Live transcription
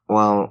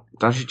Well,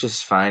 don't you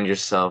just find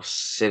yourself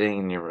sitting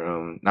in your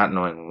room, not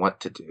knowing what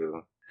to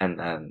do, and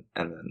then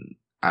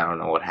I don't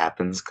know what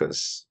happens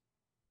because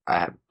I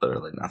have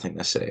literally nothing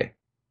to say.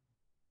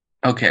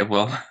 Okay,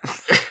 well,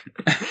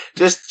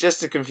 just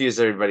to confuse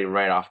everybody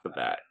right off the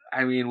bat.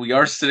 I mean, we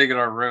are sitting in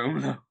our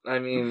room. I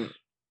mean,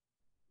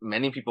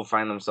 many people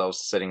find themselves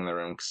sitting in the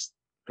room 'cause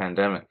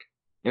pandemic.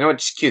 You know what?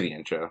 Just cue the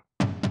intro.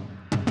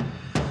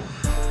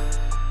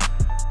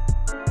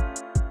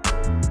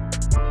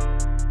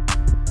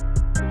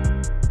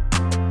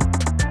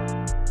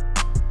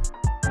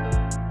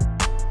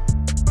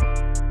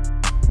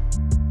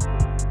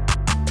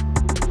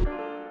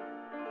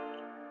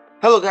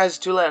 Hello, guys.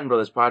 Two Latin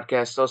Brothers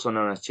podcast, also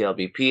known as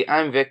TLBP.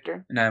 I'm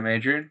Victor, And I'm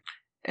Adrian.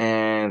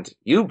 and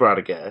you brought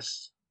a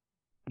guest.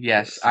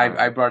 Yes,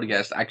 I brought a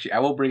guest. Actually, I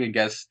will bring a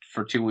guest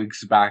for 2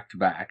 weeks back to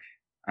back.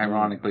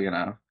 Ironically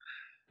enough,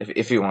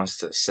 If he wants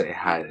to say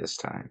hi this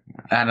time.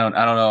 I don't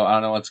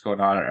know what's going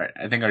on.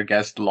 I think our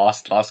guest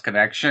lost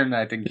connection.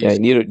 I think Yeah, he's.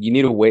 you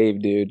need a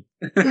wave, dude.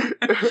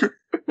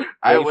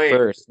 I Wait wait.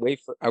 first. Wait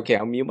for. Okay,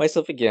 I'll mute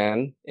myself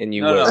again, and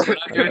you No, wait. we're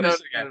not doing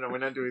this again. No, we're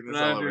not doing this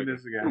We're all not over doing again.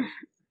 this again.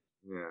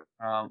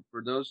 Yeah.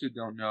 For those who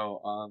don't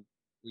know,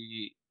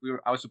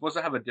 I was supposed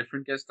to have a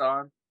different guest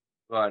on,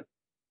 but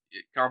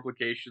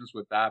complications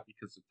with that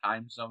because of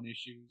time zone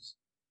issues.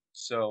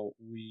 So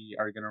we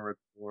are gonna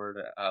record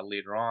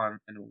later on,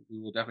 and we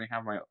will definitely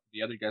have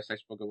the other guest I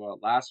spoke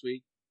about last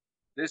week.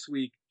 This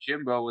week,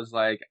 Jimbo was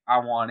like, "I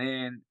want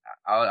in."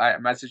 I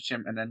messaged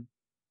him, and then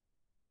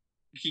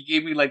he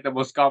gave me like the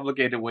most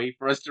complicated way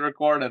for us to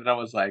record, and then I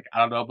was like, "I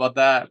don't know about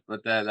that,"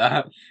 but then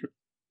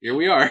here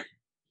we are.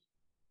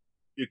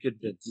 You could.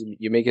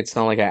 You make it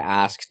sound like I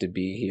asked to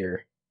be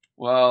here.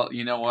 Well,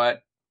 you know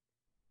what?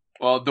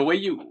 Well,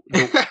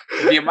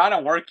 the amount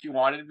of work you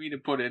wanted me to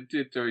put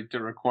into to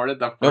record it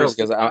the No, first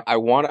because time. I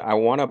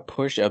want to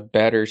push a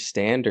better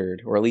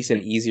standard, or at least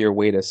an easier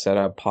way to set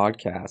up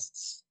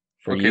podcasts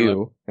for Okay,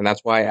 you, and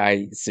that's why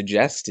I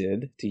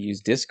suggested to use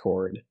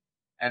Discord.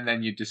 and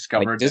then you Like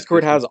discovered that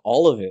Discord has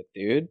all of it,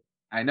 dude.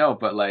 I know,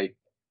 but like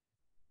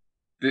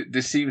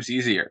this seems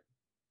easier.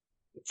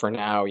 For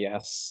now,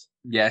 yes.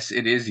 Yes,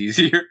 it is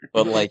easier.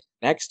 But like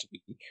next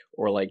week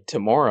or like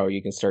tomorrow,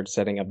 you can start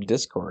setting up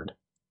Discord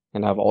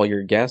and have all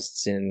your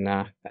guests in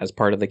as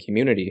part of the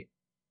community.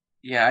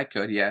 Yeah, I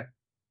could. Yeah,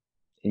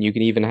 And you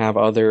can even have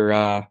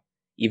other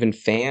even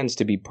fans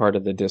to be part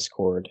of the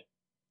Discord.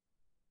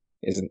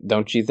 Isn't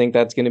don't you think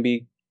that's gonna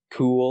be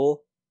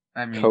cool?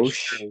 I mean, Kosh?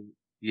 sure.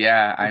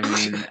 Yeah, I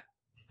mean,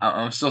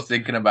 I'm still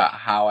thinking about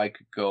how I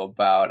could go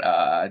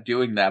about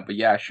doing that, but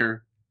yeah,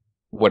 sure.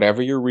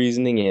 Whatever your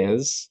reasoning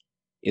is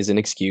an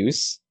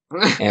excuse.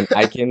 And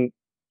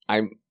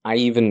I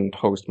even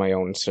host my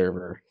own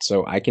server,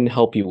 so I can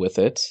help you with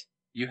it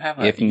You have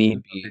if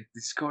need be. a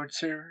Discord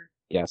server?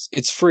 Yes,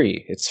 it's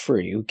free. It's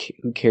free.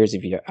 Who cares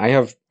if you?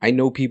 I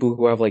know people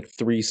who have like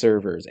 3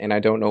 servers, and I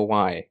don't know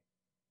why.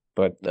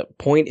 But the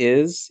point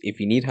is, if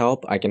you need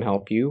help, I can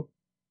help you.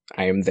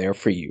 I am there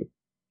for you.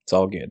 It's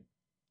all good.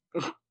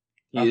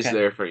 He is Okay.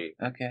 there for you.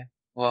 Okay.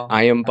 Well,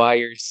 I am by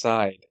your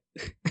side.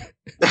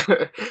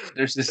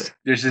 there's this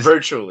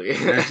Virtually.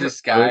 there's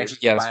this guy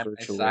who's Yes, by my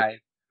virtually. side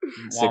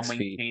while 6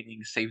 feet.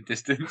 maintaining safe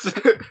distance.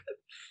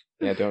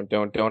 Yeah,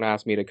 don't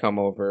ask me to come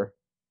over.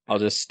 I'll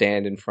just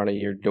stand in front of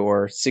your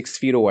door, 6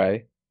 feet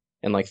away,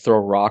 and like throw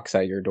rocks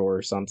at your door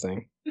or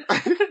something.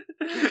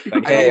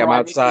 Like, hey, I'm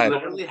outside. You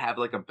literally have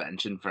like a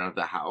bench in front of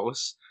the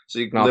house, so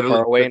you Not literally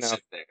far away could enough.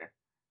 sit there.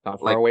 Not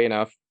far Like- away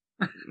enough.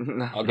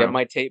 I'll get No.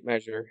 my tape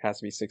measure. Has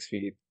to be 6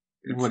 feet,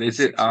 What is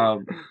 6 it?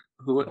 feet.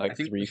 Who like I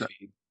think 3 was-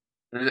 feet.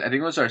 I think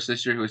it was our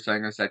sister who was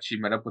telling us that she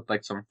met up with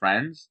like some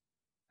friends,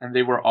 and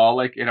they were all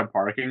like in a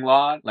parking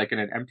lot, like in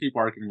an empty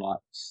parking lot,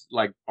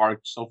 like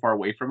parked so far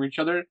away from each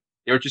other.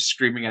 They were just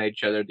screaming at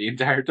each other the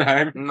entire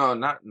time. No,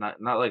 not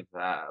like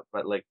that.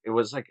 But like it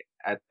was like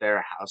at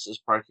their house's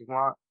parking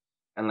lot,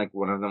 and like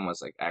one of them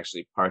was like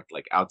actually parked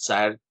like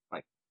outside,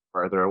 like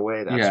further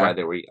away. That's Yeah. why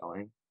they were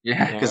yelling.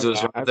 Yeah. Yeah, 'Cause it was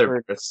one of I've their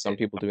heard birthdays. some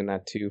people doing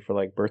that too for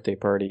like birthday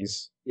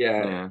parties.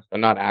 Yeah. But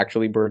not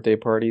actually birthday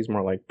parties,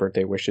 more like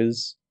birthday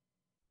wishes.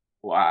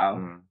 Wow.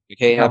 Mm. Like,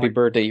 hey, Yeah, happy like-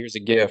 birthday, here's a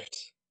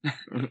gift.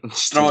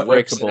 Just Throw it-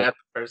 whips it Breakable. at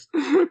the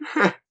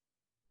person.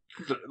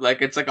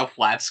 Like it's like a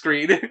flat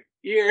screen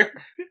here.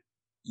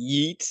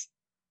 Yeet.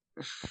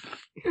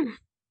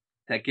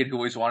 That kid who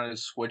always wanted a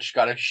Switch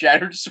got a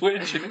shattered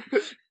Switch.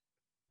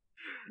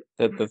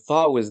 The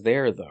thought was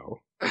there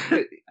though.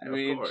 I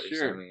mean,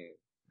 sure. I mean,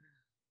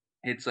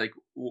 It's like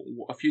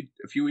a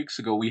few weeks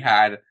ago we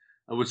had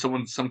was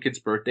some kid's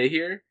birthday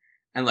here,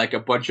 and like a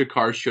bunch of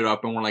cars showed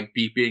up and were like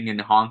beeping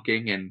and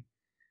honking, and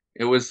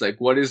it was like,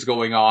 what is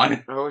going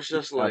on? I was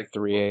just At like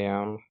 3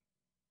 a.m.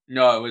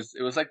 No,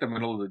 it was like the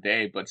middle of the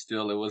day, but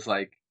still, it was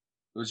like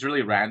it was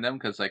really random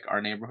because like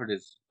our neighborhood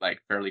is like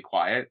fairly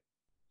quiet.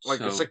 it's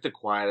So- like the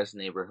quietest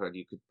neighborhood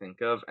you could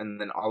think of, and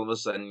then all of a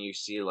sudden you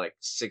see like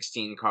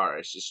 16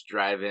 cars just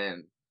drive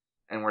in,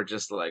 and we're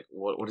just like,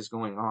 what is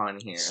going on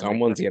here?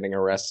 Someone's getting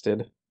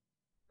arrested.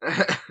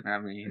 I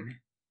mean,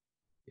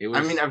 It I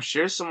was. mean, I'm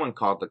sure someone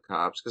called the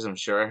cops because I'm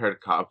sure I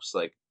heard cops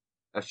like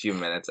a few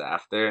minutes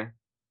after,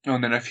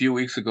 And then a few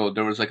weeks ago,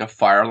 there was like a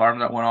fire alarm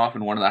that went off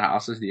in one of the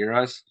houses near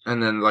us.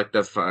 and then like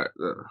the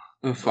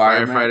The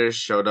fireman. firefighters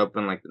showed up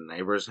in like the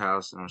neighbor's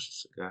house, and I was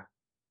just like,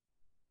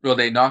 Well,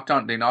 they knocked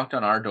on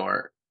our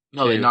door.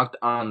 no, they too. knocked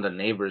on the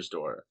neighbor's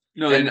door,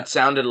 No, and it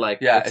sounded like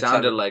yeah, it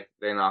sounded like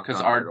they knocked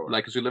because on our door.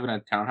 because we live in a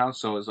townhouse,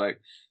 so it was like.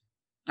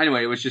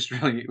 Anyway, it was just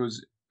really it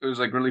was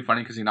like really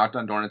funny because he knocked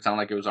on the door and it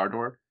sounded like it was our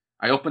door.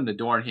 I opened the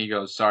door and he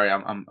goes, "Sorry,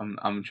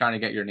 I'm trying to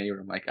get your neighbor."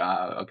 I'm like,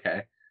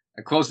 okay.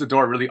 I closed the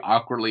door really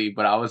awkwardly,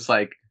 but I was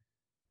like,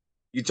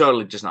 You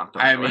totally just knocked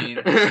on the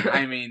door.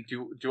 I mean,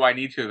 do I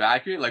need to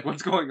evacuate? Like,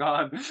 what's going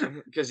on?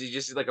 Because you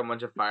just see like a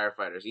bunch of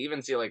firefighters. You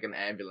even see like an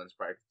ambulance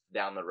parked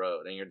down the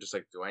road, and you're just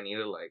like, do I need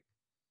to like,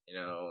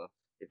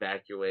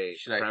 evacuate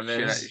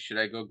premise? Should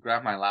I go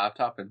grab my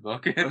laptop and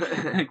book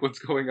it? Like, what's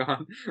going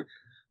on?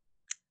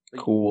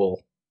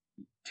 Cool.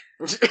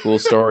 Cool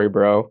story,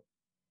 bro.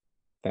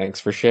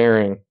 Thanks for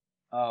sharing.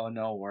 Oh,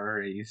 no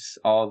worries.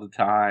 All the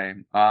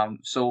time.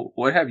 So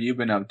what have you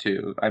been up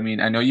to? I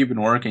mean, I know you've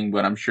been working,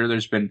 but I'm sure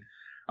there's been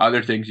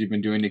other things you've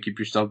been doing to keep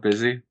yourself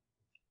busy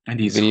in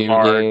these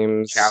hard,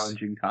 games,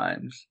 challenging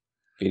times.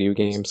 Video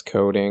games,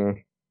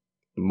 coding,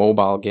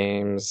 mobile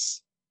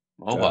games.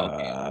 Mobile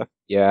games.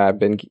 Yeah,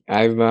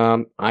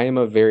 I am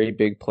a very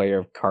big player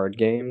of card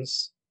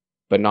games,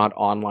 but not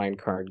online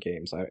card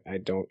games. I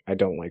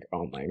don't like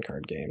online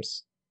card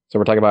games. So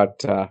we're talking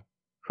about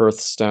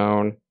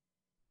Hearthstone,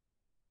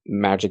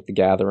 Magic the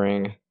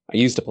Gathering. I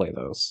used to play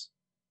those,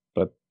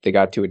 but they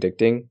got too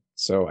addicting,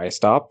 so I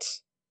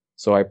stopped.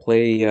 So I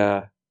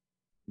play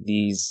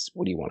these,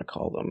 what do you want to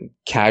call them?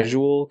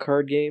 Casual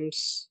card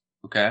games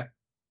Okay.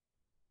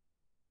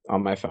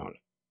 on my phone.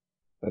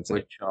 That's it.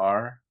 Which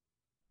are?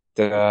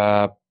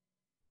 The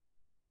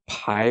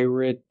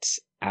Pirate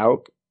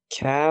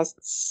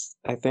Outcasts,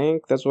 I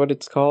think that's what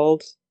it's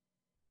called.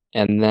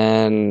 And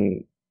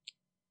then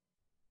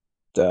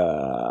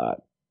the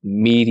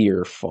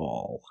Meteor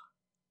Fall.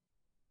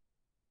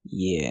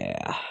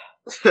 Yeah.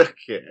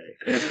 Okay.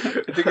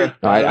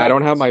 I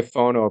don't have my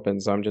phone open,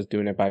 so I'm just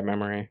doing it by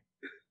memory.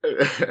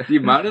 The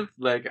amount of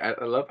I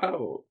love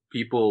how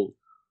people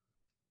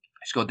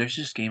just go, there's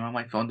this game on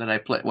my phone that I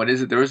play. What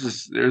is it? There was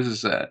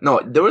this No,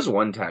 there was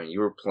one time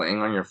you were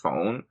playing on your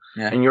phone,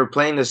 and you were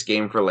playing this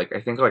game for like I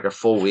think like a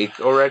full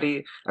week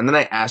already, and then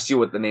I asked you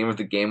what the name of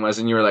the game was,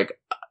 and you were like,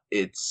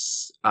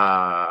 "It's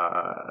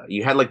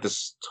you had like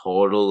this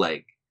total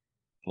like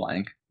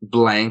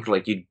blank,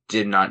 like you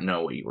did not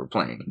know what you were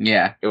playing."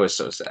 Yeah, it was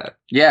so sad.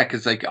 Yeah,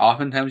 because like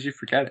oftentimes you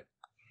forget it.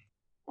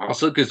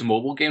 Also, because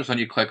mobile games, when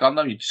you click on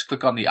them, you just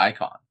click on the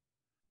icon,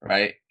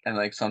 right? And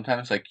like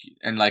sometimes I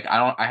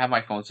have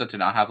my phone set to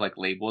not have like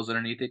labels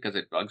underneath it because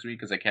it bugs me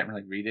because I can't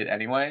really read it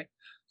anyway.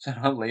 So I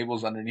don't have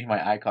labels underneath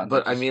my icons.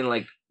 But I mean,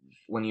 like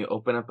when you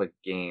open up a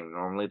game,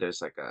 normally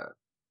there's like a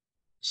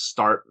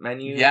start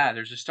menu. Yeah,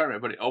 there's a start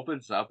menu, but it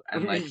opens up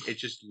and like it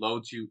just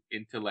loads you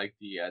into like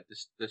the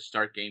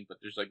start game. But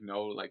there's like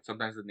no like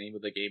sometimes the name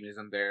of the game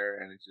isn't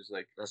there, and it's just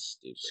like that's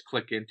stupid. Just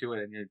click into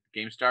it and your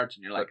game starts,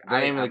 and you're like, the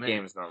name of the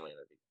game is normally in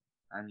the beginning.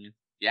 I mean,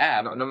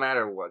 yeah, no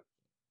matter what.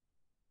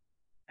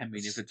 I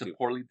mean, if it's a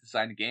poorly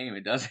designed game,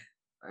 it doesn't.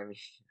 I mean,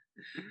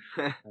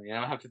 I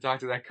don't have to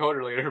talk to that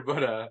coder later,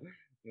 but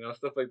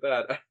stuff like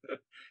that.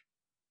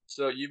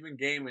 So you've been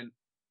gaming.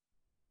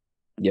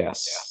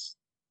 Yes.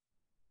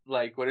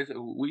 Like, what is it?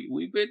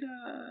 We've been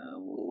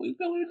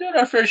doing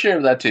our fair share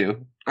of that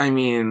too. I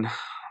mean,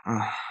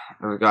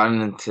 I've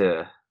gotten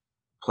into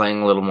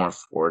playing a little more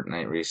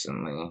Fortnite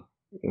recently.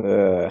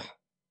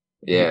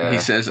 Yeah, he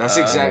says that's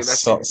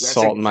exactly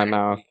salt in my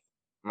mouth.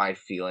 My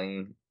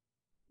feeling,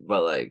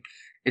 but like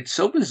it's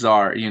so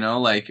bizarre,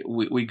 like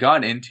we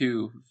got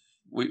into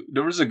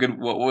there was a good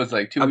what was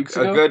like 2 weeks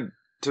ago? A good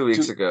 2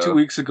 weeks ago. 2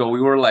 weeks ago we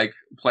were like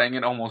playing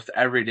it almost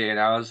every day, and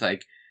I was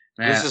like,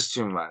 man, this is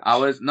too much.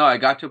 I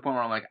got to a point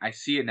where I'm like, I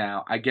see it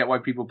now. I get why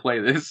people play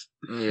this.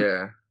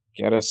 Yeah.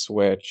 Get a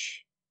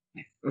Switch.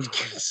 Get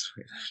a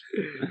Switch.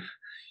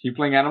 You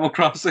playing Animal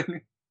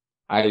Crossing?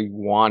 I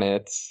want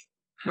it.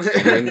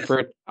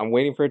 I'm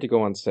waiting for it to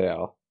go on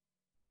sale.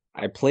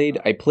 I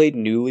played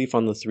New Leaf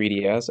on the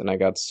 3DS and I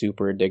got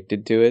super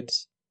addicted to it,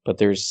 but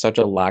there's such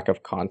a lack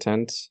of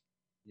content.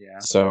 Yeah.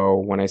 So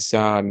when I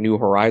saw New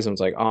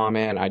Horizons, like, oh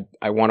man,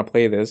 I want to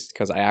play this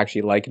because I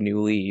actually like New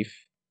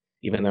Leaf,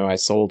 even though I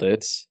sold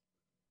it.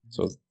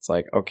 So it's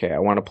like, okay, I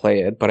want to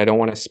play it, but I don't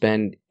want to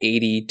spend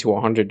 $80 to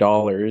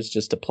 $100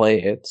 just to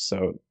play it.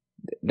 So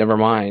never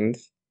mind.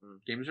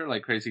 Games are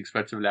like crazy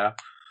expensive now.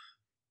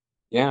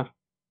 Yeah.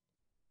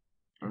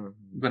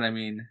 But I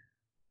mean,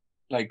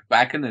 like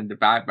back in the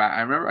back, I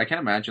remember, I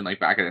can't imagine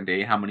like back in the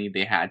day how many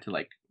they had to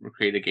like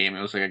create a game.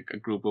 It was like a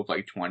group of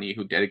like 20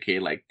 who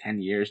dedicated like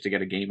 10 years to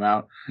get a game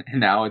out, and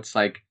now it's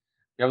like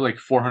you have like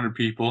 400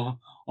 people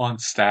on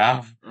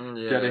staff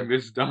getting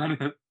this done.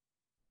 It's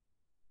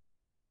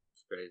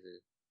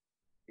crazy.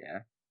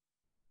 Yeah.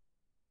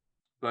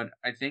 But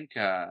I think,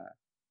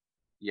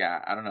 yeah,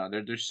 I don't know.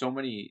 There's so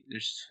many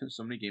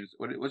games.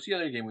 What's the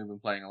other game we've been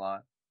playing a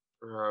lot?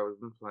 We've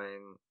been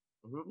playing.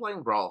 We've been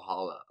playing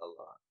Brawlhalla a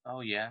lot.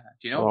 Oh yeah.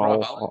 Do you know what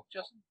Brawlhalla Brawl. is,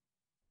 Justin?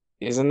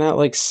 Isn't that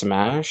like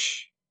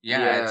Smash?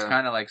 Yeah, it's Yeah.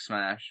 kind of like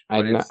Smash,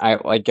 but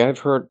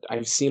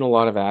I've seen a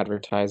lot of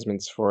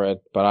advertisements for it,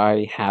 but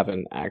I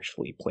haven't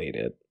actually played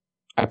it.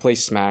 I play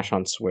Smash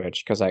on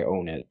Switch because I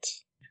own it.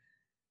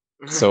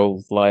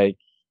 So like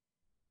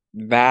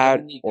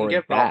that you can or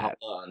get that.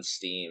 Brawlhalla on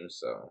Steam,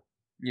 so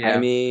yeah. I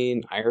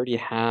mean, I already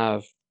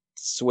have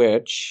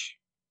Switch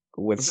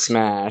with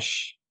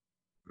Smash,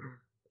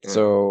 yeah.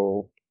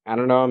 so I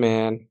don't know,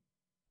 man.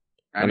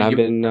 I And mean, I've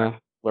been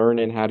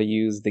learning how to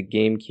use the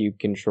GameCube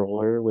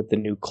controller with the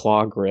new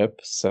claw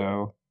grip,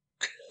 so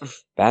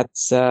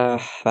that's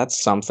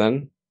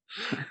something.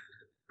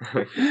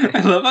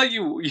 I love how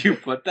you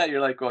put that.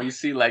 You're like, well, you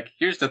see, like,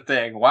 here's the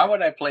thing. Why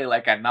would I play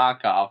like a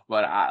knockoff?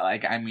 But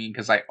I mean,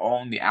 because I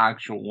own the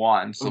actual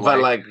one. So, but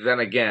like, then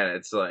again,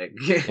 it's like,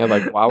 Yeah,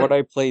 like why would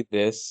I play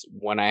this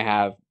when I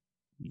have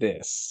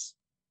this?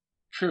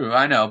 True,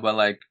 I know, but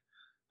like,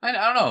 I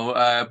don't know.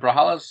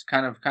 Brawlhalla's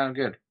kind of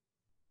good.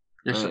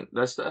 I mean,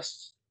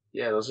 that's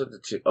yeah. Those are the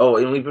two. Oh,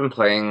 and we've been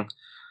playing.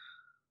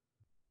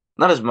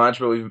 Not as much,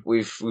 but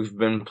we've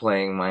been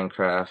playing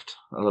Minecraft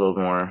a little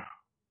more.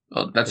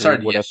 Well, that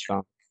started Would have yesterday.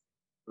 thought.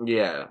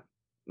 Yeah,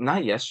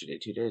 not yesterday,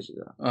 2 days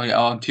ago. Oh yeah,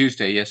 on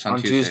Tuesday. Yes,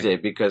 on Tuesday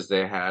because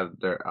they had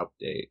their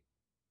update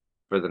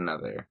for the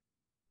Nether.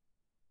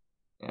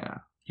 Yeah.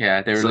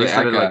 Yeah, they So released they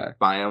added like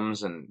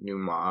biomes and new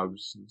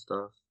mobs and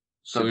stuff.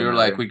 So we were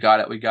like, we got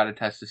it. We got to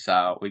test this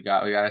out. We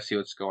got to see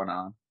what's going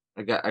on.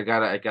 I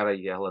gotta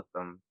yell at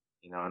them,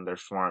 in their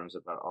forums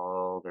about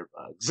all their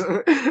bugs.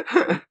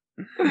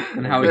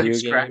 And how video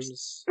it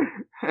games,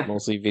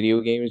 mostly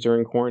video games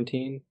during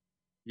quarantine.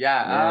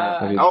 Yeah.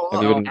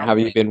 Have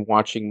you been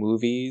watching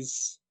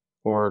movies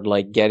or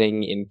like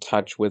getting in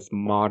touch with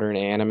modern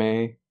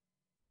anime?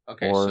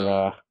 Okay,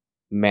 or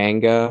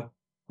manga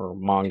or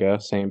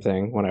manga, same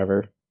thing,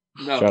 whatever.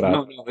 No, Shut up.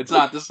 no, it's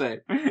not the same.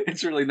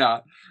 It's really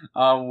not.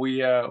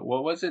 We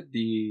what was it?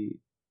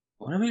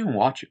 What are we even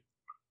watching?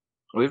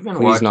 We've been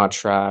Please watching. not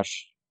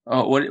trash.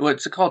 Oh,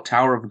 what's it called?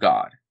 Tower of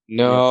God.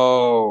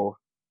 No.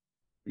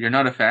 You're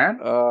not a fan?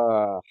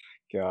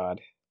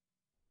 God.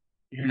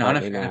 You're not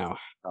a fan now. of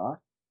God?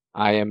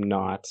 I am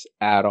not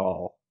at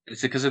all.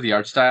 Is it because of the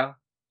art style?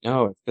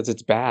 No, it's because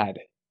it's bad.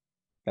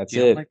 That's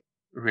You it.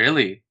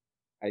 Really?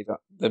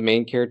 The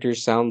main character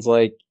sounds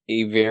like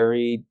a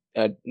very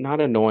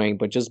not annoying,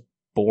 but just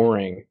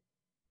boring.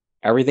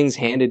 Everything's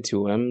handed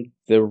to him.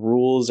 The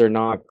rules are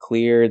not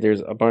clear.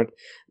 There's a bunch.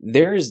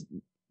 There's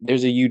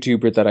a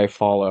YouTuber that I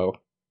follow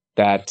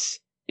that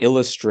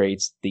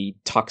illustrates the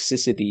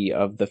toxicity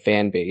of the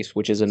fan base,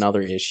 which is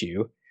another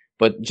issue.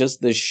 But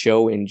just the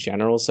show in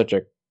general, such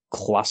a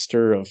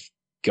cluster of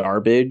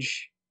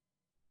garbage.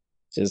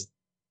 Just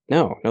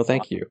no,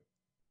 thank you.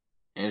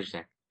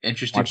 Interesting.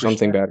 Watch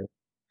something better.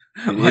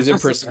 It is in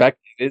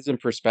perspective.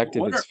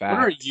 It's fact.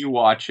 What are you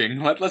watching?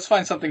 Let's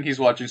find something he's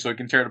watching so he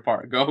can tear it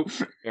apart. Go.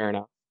 Fair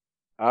enough.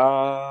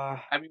 I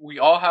mean, we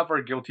all have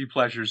our guilty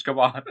pleasures. Come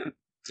on.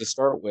 To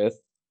start with,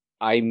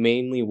 I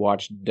mainly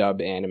watch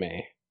dub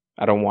anime.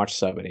 I don't watch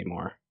sub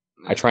anymore.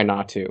 I try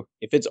not to.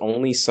 If it's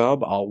only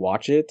sub, I'll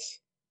watch it.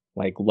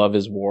 Like Love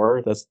is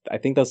War. I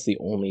think that's the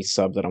only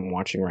sub that I'm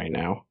watching right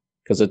now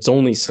because it's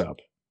only sub.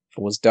 If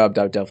it was dubbed,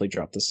 I'd definitely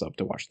drop the sub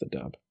to watch the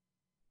dub.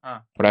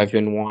 But I've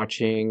been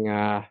watching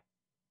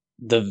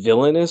the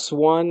Villainous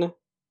one.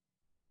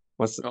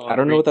 I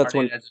don't know what that's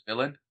one. As a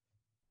villain?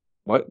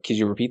 What? Could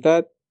you repeat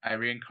that? I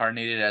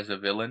reincarnated as a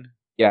villain.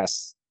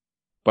 Yes,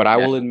 but I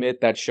will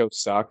admit that show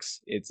sucks.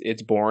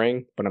 It's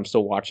boring, but I'm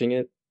still watching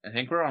it. I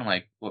think we're on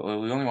we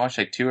only watched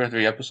 2 or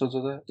 3 episodes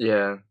of that.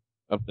 Yeah,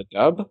 of the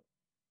dub.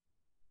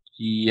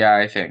 Yeah,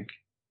 I think.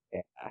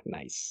 Yeah,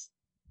 nice.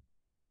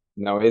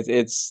 No,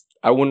 it's.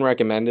 I wouldn't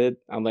recommend it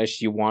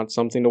unless you want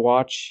something to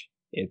watch.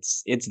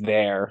 It's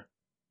there,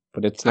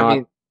 but it's not. I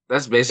mean,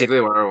 that's basically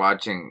why we're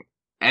watching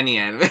any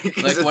anime.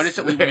 Like, what is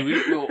it?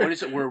 What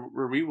is it? We're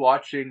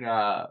rewatching.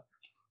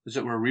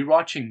 We're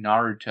rewatching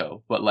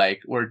Naruto, but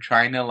we're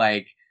trying to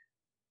like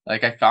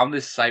I found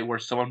this site where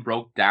someone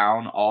broke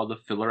down all the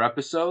filler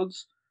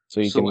episodes, so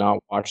you can not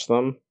watch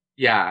them.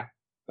 Yeah,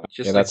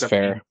 that's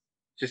fair.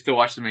 Just to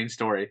watch the main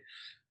story.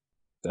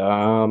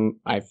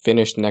 I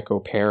finished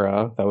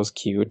Nekopara. That was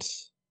cute.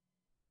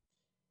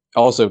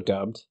 Also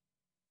dubbed.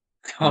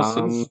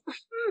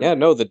 Yeah,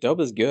 no, the dub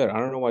is good. I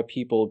don't know why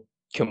people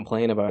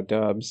complain about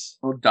dubs.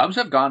 Well, dubs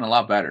have gotten a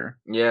lot better.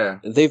 Yeah,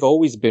 they've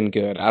always been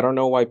good. I don't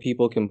know why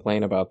people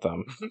complain about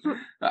them.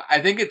 I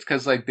think it's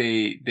because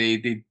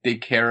they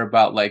care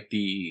about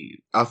the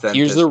authentic.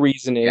 Here's the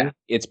reasoning. Yeah.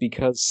 It's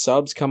because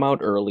subs come out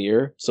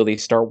earlier, so they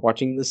start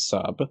watching the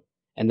sub,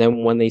 and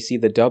then when they see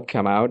the dub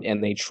come out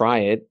and they try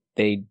it,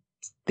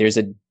 there's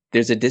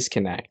a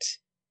disconnect.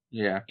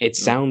 Yeah. It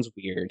sounds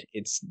weird.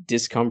 It's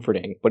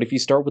discomforting. But if you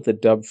start with the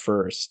dub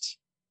first,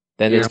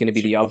 then it's going to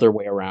be the other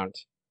way around.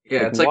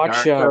 Yeah, it's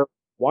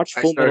watch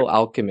Full Metal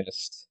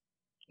Alchemist.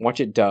 Watch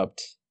it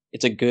dubbed.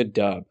 It's a good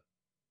dub.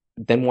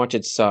 Then watch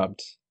it subbed.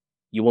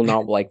 You will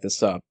not like the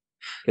sub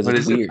because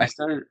it's weird.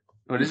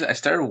 what is it? I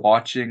started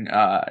watching.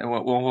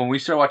 When we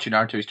started watching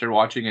Naruto, we started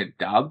watching it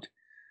dubbed,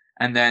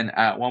 and then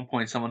at one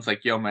point, someone's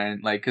like, "Yo, man,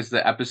 like, because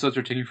the episodes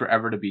are taking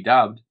forever to be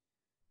dubbed,"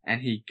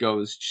 and he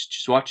goes,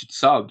 "Just watch it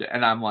subbed,"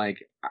 and I'm like,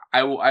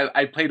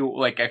 I played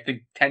like I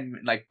think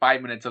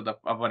 5 minutes of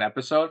an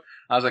episode.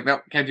 I was like, "No,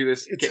 can't do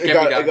this. It Can't be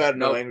done. got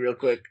Nope. annoying real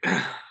quick.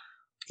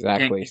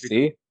 Exactly. Can't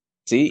keep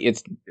See,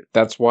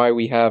 that's why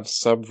we have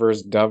sub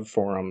versus dub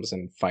forums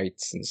and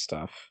fights and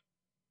stuff.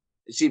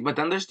 See, but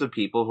then there's the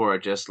people who are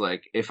just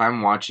like, if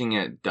I'm watching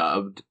it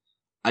dubbed,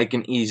 I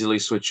can easily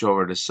switch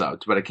over to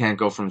subbed, but I can't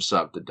go from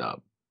sub to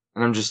dub.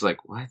 And I'm just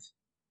like, what?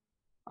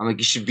 I'm like,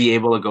 you should be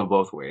able to go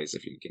both ways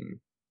if you can.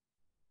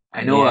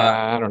 I know.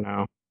 I don't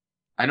know.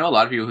 I know a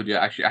lot of people who do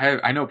actually.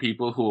 I know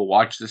people who will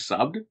watch the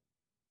subbed.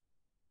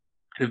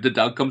 If the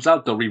dub comes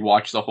out, they'll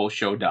rewatch the whole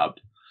show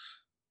dubbed.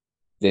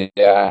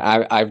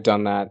 Yeah, I've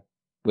done that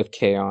with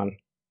K-On!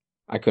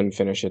 I couldn't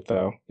finish it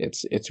though.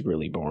 It's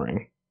really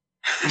boring.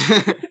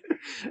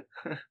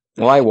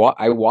 Well,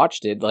 I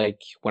watched it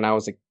like when I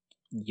was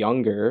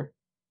younger,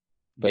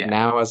 but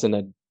now as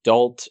an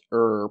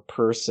adult-er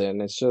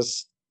person,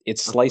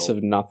 it's slice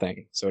of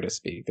nothing, so to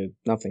speak.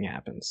 Nothing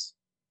happens.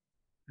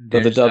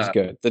 But the dub's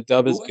good. The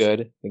dub is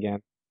good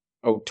again.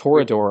 Oh,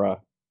 Toradora.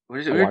 What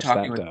is it? We were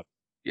talking that dub.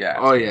 Yeah.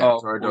 Oh yeah.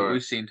 Toradora.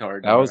 We've seen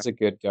Toradora. That was a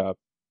good dub.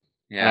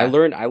 Yeah.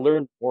 And I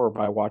learned more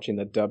by watching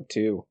the dub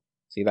too.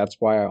 See, that's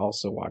why I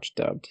also watched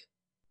dubbed.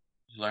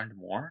 You learned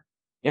more?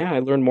 Yeah, I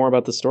learned more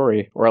about the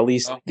story, or at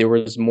least there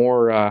was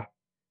more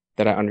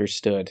that I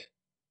understood.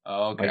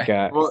 Oh,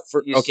 okay.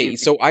 Like,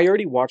 so I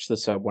already watched the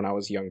sub when I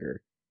was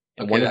younger,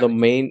 and one of the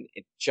main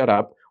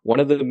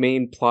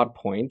plot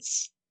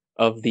points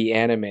of the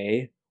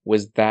anime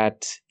was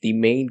that the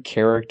main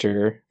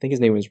character, I think his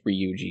name was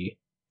Ryuji,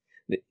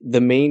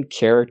 the main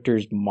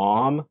character's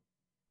mom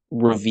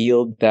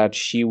revealed that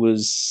she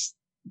was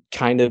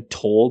kind of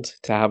told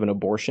to have an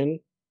abortion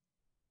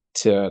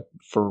for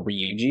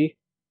Ryuji,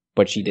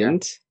 but she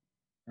didn't,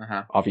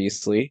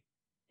 obviously.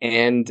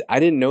 And I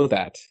didn't know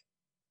that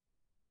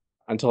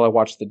until I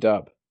watched the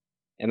dub.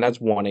 And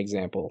that's one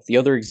example. The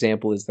other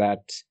example is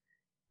that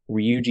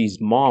Ryuji's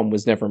mom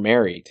was never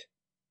married.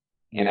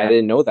 And I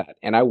didn't know that.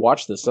 And I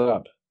watched the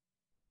sub.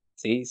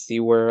 See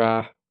where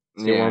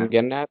I'm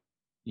getting at?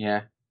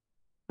 Yeah.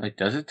 Like,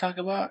 does it talk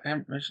about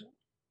him?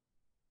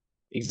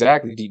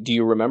 Exactly. Do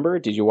you remember?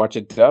 Did you watch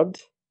it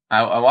dubbed?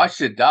 I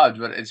watched it dubbed,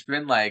 but it's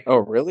been like... Oh,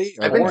 really?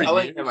 I've been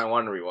telling him I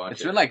want to rewatch it.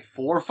 It's been like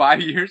 4 or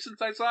 5 years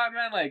since I saw it,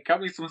 man. Like, cut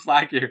me some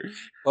slack here.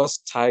 Plus,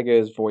 Taiga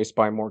is voiced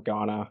by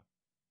Morgana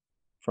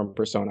from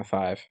Persona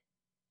 5.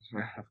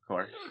 Of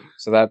course.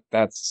 So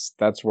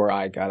that's where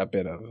I got a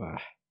bit of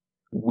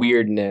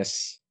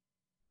weirdness.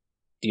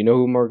 Do you know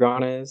who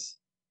Morgana is?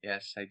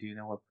 Yes, I do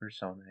know what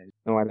Persona is.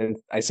 No, I didn't.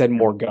 I said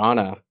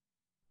Morgana.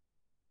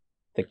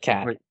 The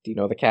cat. Wait. Do you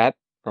know the cat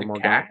from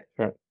Morgana?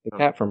 Cat? The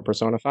cat from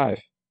Persona 5.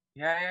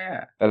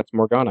 Yeah. That's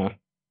Morgana.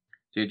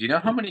 Dude, do you know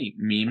how many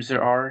memes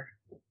there are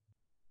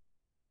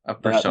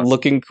of Persona?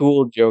 Looking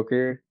cool,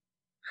 Joker.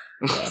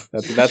 Yeah,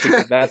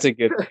 that's a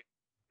good.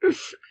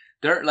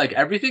 They're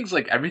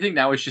everything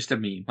now is just a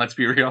meme. Let's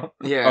be real.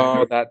 Yeah.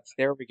 Oh,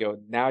 there we go.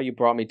 Now you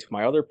brought me to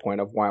my other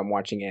point of why I'm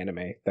watching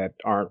anime that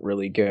aren't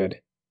really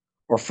good,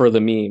 or for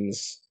the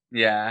memes.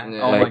 Yeah.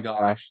 Oh my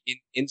gosh.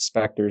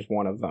 Inspector's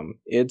one of them.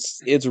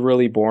 It's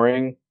really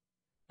boring,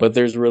 but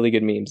there's really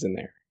good memes in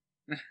there.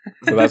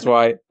 So that's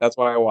why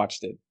I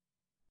watched it.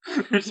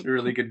 There's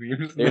really good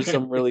memes. There's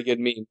some really good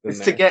memes.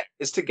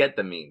 It's to get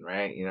the meme,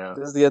 right? You know,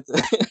 just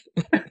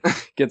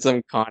get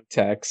some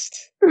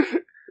context.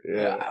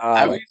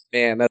 Yeah.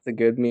 Man, that's a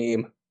good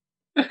meme.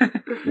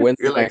 When's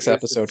the next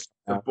episode? It's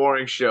a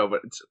boring show, but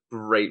it's a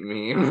great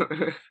meme.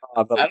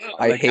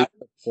 I hate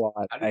the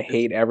plot. I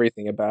hate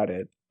everything about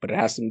it, but it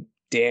has some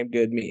damn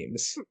good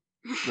memes.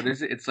 What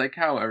is it? It's like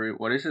how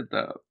what is it?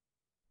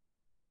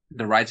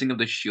 The Rising of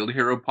the Shield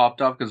Hero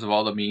popped off because of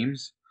all the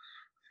memes.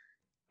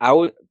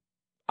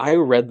 I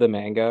read the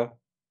manga,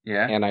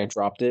 and I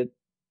dropped it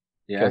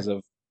because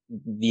of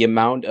the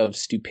amount of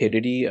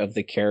stupidity of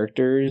the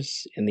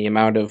characters and the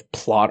amount of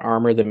plot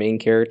armor the main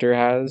character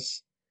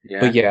has. Yeah.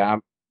 But yeah,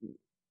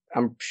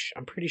 I'm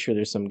pretty sure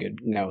there's some good.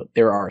 No,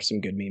 there are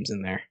some good memes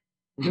in there.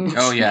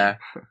 Oh yeah,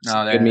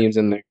 no, good memes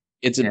in there.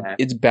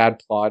 It's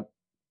bad plot,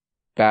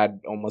 bad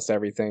almost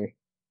everything,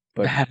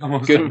 but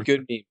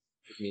good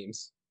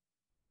memes.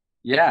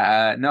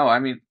 Yeah, no, I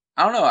mean,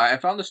 I don't know. I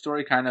found the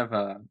story kind of.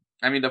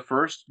 I mean,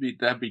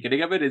 the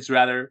beginning of it is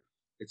rather.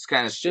 It's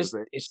kind of it's just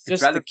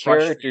the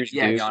characters.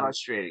 Yeah, it's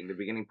frustrating. The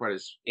beginning part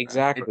is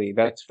exactly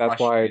that's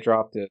why I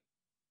dropped it,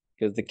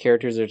 because the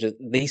characters are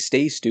they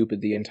stay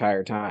stupid the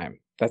entire time.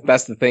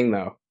 That's the thing,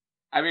 though.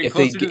 I mean,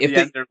 closer to the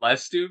end, they're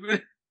less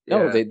stupid.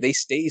 No, they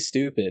stay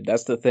stupid.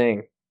 That's the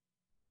thing.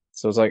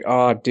 So it's like,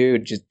 oh,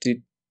 dude,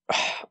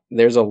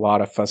 there's a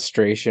lot of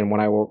frustration when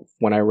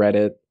I read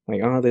it.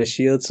 Like, oh, the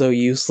shield's so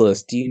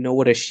useless. Do you know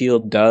what a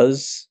shield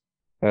does?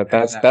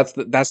 That's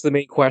the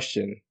main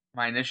question.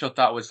 My initial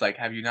thought was like,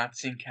 have you not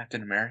seen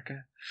Captain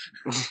America?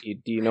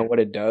 Do you know what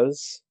it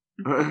does?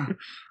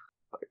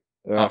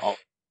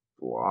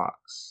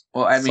 blocks.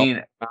 Well, I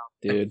mean,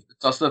 dude,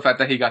 it's also the fact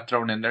that he got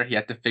thrown in there. He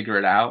had to figure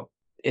it out.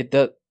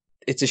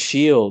 It's a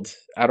shield.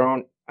 I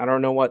don't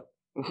know what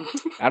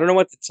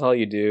to tell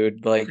you,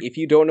 dude. Like, if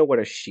you don't know what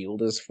a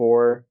shield is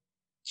for,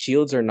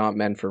 shields are not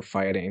meant for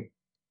fighting.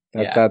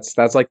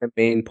 That's like the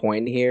main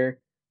point here.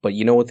 But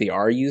you know what they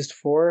are used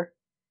for?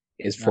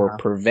 Is for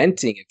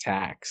preventing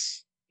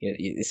attacks.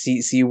 You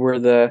see where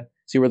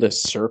the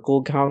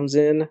circle comes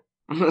in?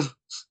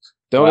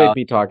 Don't make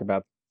me talk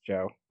about the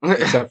show.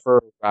 Except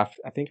for I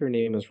think her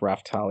name is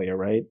Raftalia,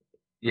 right?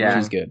 Yeah.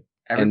 She's good.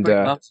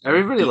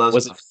 Everybody loves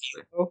was it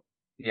Philo?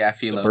 Yeah,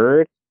 Philo. The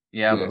bird?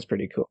 Yeah. That was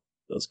pretty cool.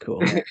 That was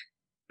cool.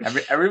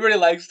 Everybody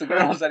likes the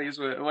girls that he's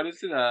with. What is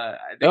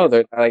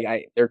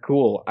it? They're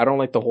cool. I don't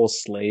like the whole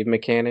slave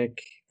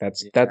mechanic.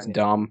 That's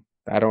dumb.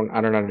 I don't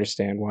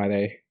understand why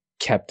they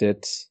kept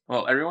it.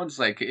 Well, everyone's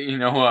like,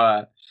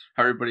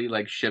 everybody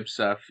like ships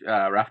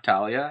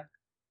Raftalia.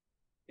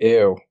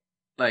 Ew.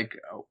 Like,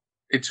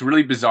 it's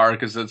really bizarre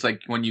because it's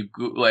like when you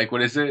like,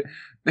 what is it?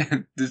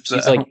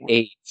 She's like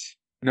 8.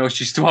 No,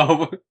 she's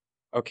 12.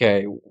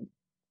 Okay,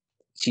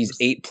 she's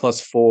 8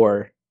 plus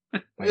 4.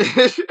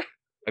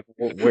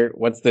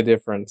 What's the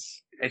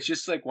difference? It's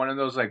just like one of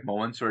those like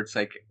moments where it's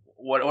like,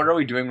 what are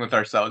we doing with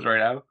ourselves right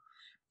now?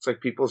 It's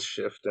like people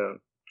shift them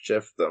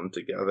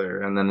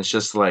together, and then it's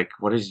just like,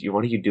 what are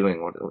you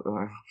doing? What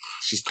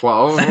she's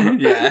 12.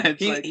 Yeah,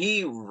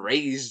 he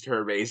raised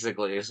her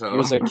basically. So he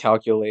was a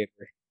calculator.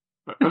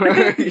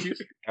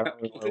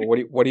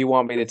 What do you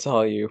want me to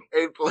tell you?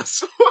 8 plus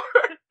 4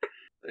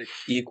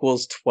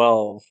 equals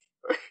 12.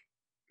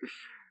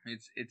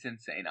 It's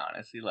insane,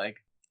 honestly. Like,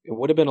 it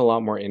would have been a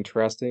lot more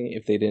interesting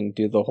if they didn't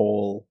do the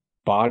whole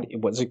body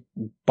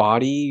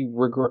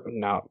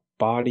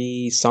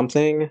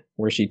something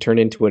where she turned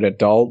into an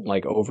adult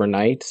like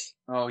overnight.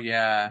 Oh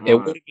yeah. It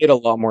would have made a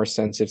lot more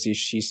sense if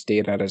she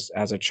stayed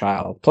as a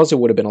child. Plus, it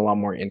would have been a lot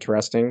more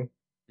interesting.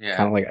 Yeah.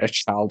 Kind of like a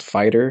child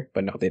fighter,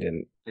 but no, they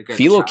didn't.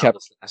 Philo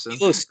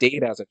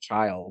stayed as a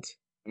child.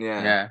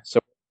 Yeah. Yeah. So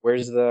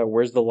where's the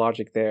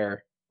logic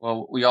there?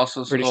 Well, we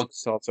also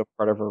it's also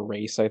part of her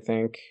race, I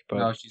think. But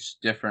no, she's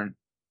different.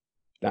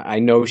 I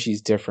know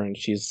she's different.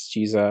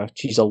 She's a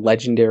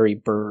legendary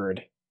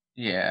bird.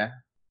 Yeah.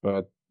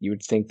 But you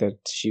would think that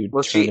she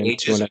would turn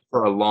into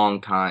for a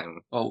long time.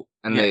 Oh,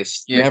 and they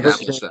never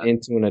turn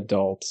into an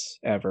adult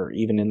ever,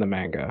 even in the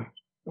manga.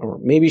 Or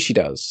maybe she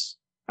does.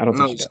 I don't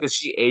think she does. Because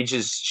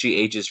she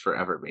ages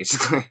forever,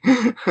 basically.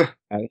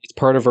 It's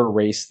part of her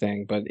race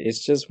thing, but it's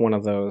just one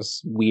of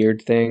those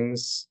weird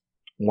things.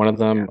 One of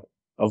them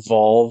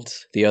evolved,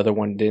 the other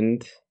one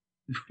didn't.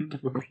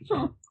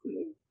 Philo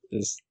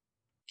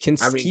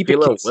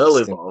will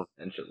evolve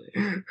eventually.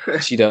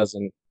 She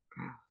doesn't.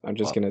 I'm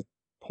just gonna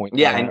point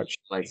that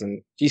out.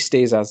 She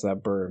stays as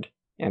that bird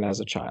and as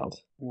a child.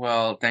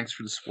 Well, thanks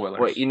for the spoilers.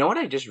 Wait, you know what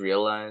I just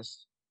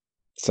realized?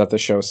 It's that the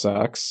show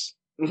sucks.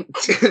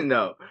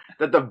 No,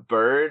 that the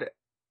bird,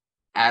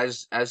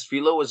 as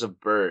Philo was a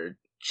bird,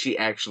 she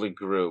actually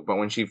grew. But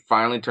when she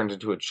finally turned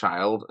into a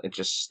child, it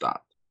just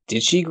stopped.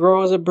 Did she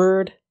grow as a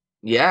bird?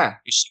 Yeah,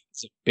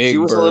 she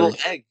was a little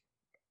egg.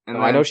 And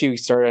I know she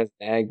started as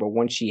an egg, but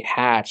when she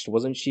hatched,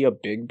 wasn't she a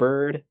big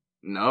bird?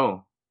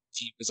 No,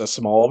 she was a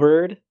small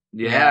bird.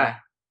 Yeah.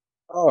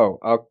 Oh,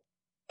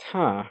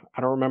 I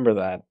don't remember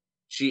that.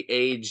 She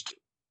aged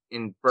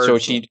in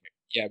bird. So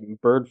in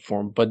bird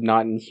form, but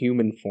not in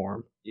human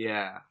form.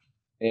 Yeah.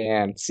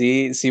 And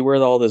see where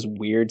all this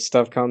weird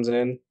stuff comes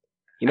in.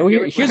 You know,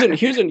 here's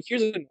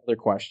another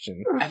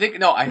question. I think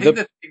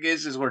the thing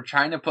is we're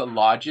trying to put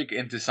logic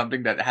into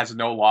something that has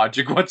no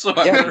logic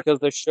whatsoever. Yeah, because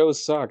the show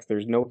sucks.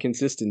 There's no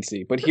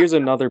consistency. But here's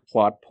another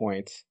plot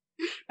point.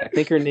 I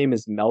think her name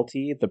is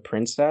Melty, the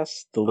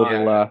princess, the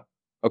little.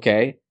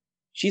 Okay,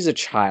 she's a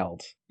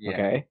child. Yeah.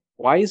 Okay,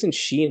 why isn't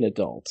she an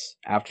adult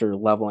after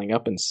leveling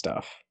up and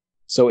stuff?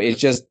 So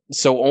it's just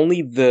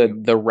only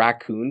the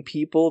raccoon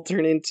people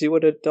turn into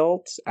an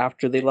adult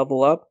after they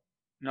level up.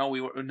 No,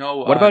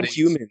 What about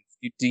humans?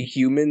 Do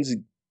humans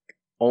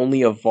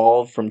only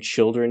evolve from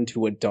children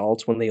to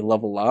adults when they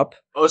level up?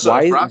 Oh, so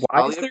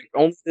why is there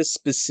only this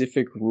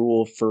specific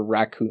rule for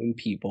raccoon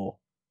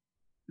people?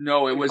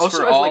 No, it was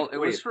for all. It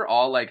was for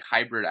all like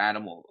hybrid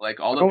animal,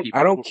 like all the people.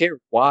 I don't care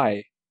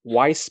why.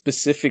 Why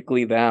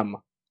specifically them?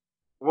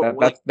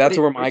 That's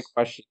where my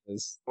question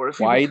is.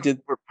 Why did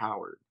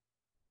overpowered?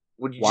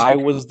 Why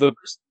was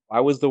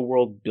the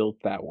world built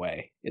that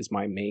way? Is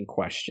my main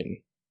question.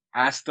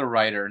 Ask the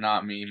writer,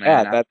 not me,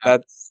 man. Yeah,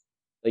 that's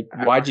like,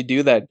 why'd you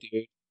do that,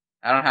 dude?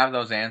 I don't have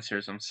those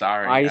answers. I'm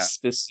sorry. Why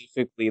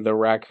specifically the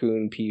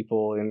raccoon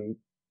people and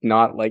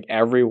not like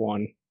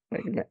everyone?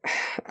 Like,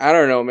 I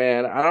don't know,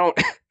 man. I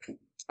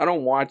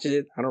don't watch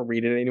it. I don't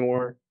read it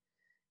anymore.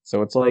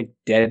 So it's like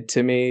dead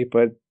to me.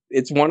 But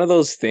it's one of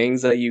those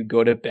things that you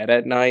go to bed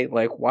at night.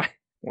 Like, why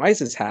is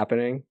this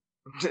happening?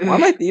 Why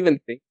am I even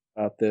thinking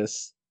about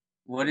this?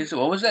 What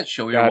was that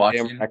show you're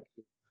watching?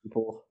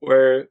 People.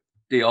 Where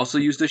they also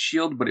used a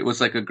shield, but it was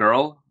like a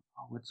girl.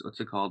 What's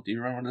it called? Do you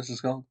remember what this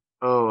is called?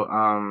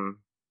 Oh,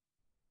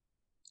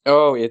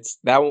 it's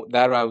that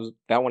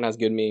one has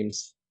good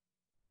memes.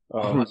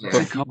 What's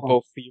Yeah. it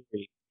called?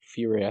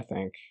 Fury, I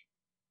think,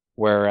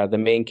 where the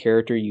main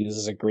character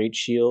uses a great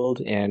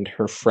shield and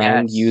her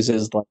friend Yes.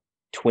 uses like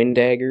twin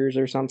daggers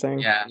or something.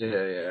 Yeah,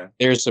 Yeah.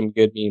 There's some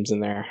good memes in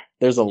there.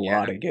 There's a Yeah.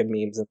 lot of good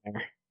memes in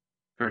there.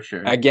 for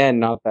sure. Again,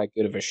 not that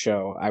good of a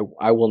show.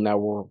 I will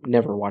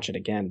never watch it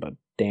again, but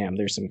damn,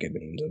 there's some good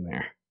memes in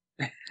there.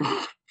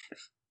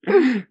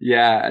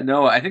 Yeah,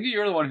 no, I think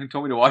you're the one who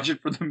told me to watch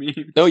it for the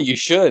memes. No, you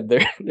should.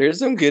 There's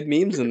some good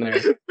memes in there.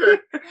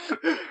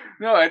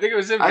 No, I think it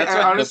was him. That's I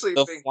why honestly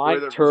The think flying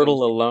we're the turtle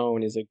memes.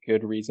 alone is a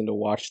good reason to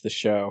watch the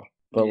show.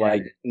 But Yeah.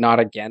 like not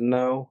again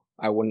though.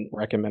 I wouldn't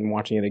recommend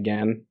watching it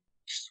again.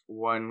 Just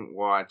one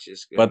watch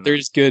is good. But enough.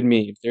 there's good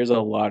memes. There's a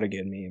lot of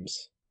good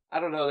memes.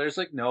 I don't know. There's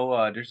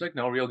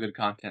no real good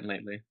content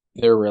lately.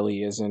 There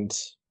really isn't,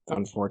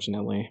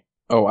 unfortunately.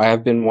 Oh, I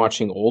have been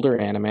watching older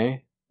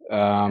anime.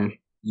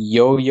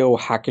 Yo-Yo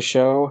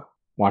Hakusho,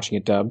 watching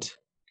it dubbed.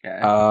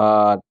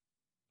 Okay.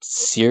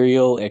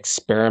 Serial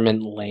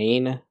Experiment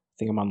Lane. I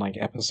think I'm on like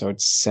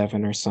episode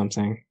 7 or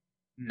something.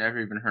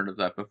 Never even heard of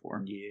that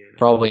before. Yeah.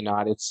 Probably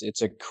not.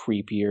 It's a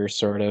creepier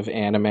sort of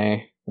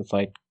anime with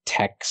like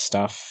tech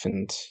stuff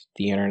and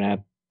the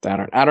internet. I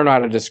don't know how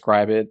to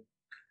describe it.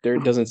 There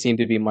doesn't seem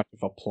to be much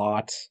of a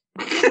plot.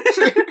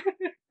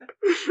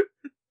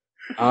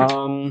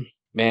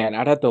 Man,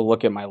 I'd have to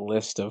look at my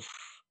list of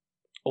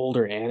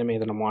older anime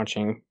that I'm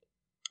watching.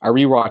 I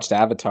rewatched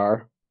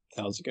Avatar.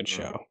 That was a good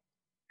show.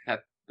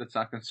 That's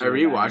not I considered.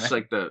 rewatched anime.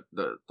 like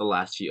the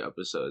last few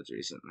episodes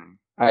recently.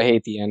 I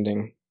hate the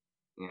ending.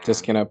 Yeah.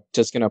 Just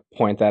gonna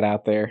point that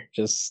out there.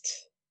 Just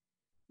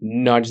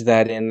nudge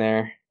that in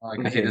there. Like,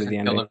 I because he hated doesn't the kill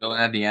ending. the villain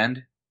at the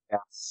end.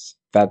 Yes.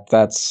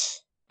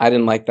 That's I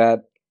didn't like that.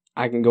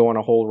 I can go on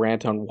a whole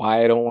rant on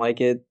why I don't like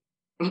it.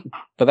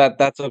 But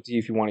that's up to you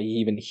if you want to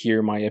even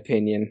hear my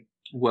opinion.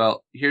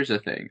 Well, here's the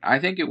thing. I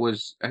think it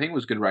was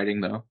good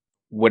writing though.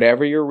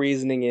 Whatever your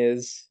reasoning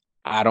is,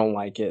 I don't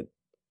like it.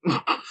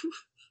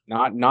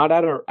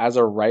 Not as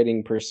a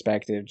writing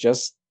perspective,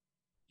 just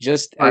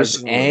as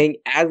Personally.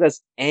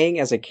 Aang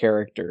as a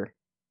character.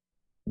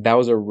 That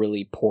was a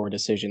really poor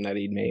decision that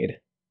he'd made.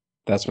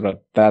 That's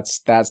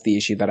the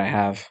issue that I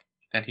have.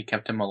 That he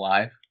kept him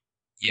alive.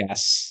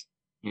 Yes.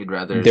 You'd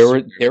rather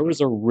There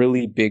was a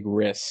really big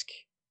risk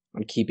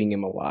on keeping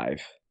him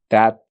alive.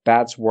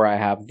 That's where I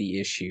have the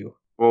issue.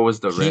 What was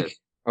the risk?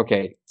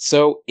 Okay,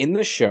 so in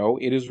the show,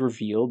 it is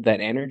revealed that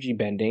energy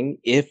bending,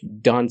 if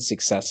done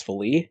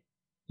successfully,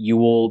 you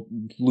will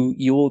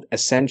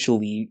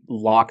essentially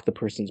lock the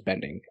person's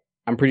bending.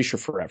 I'm pretty sure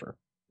forever.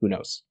 Who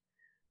knows?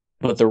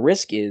 But the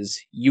risk is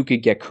you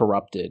could get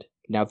corrupted.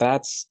 Now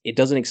it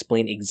doesn't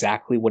explain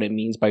exactly what it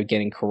means by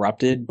getting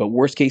corrupted, but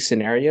worst case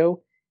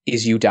scenario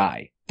is you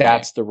die.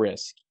 That's the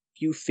risk.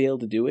 If you fail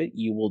to do it,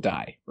 you will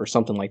die, or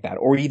something like that,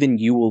 or even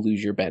you will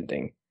lose your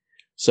bending.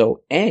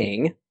 So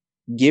Aang,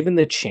 given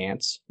the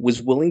chance,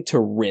 was willing to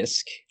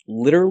risk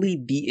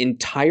literally the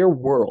entire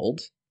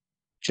world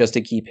just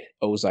to keep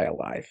Ozai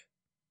alive.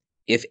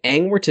 If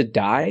Aang were to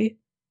die,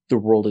 the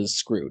world is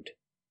screwed.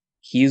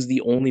 He is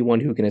the only one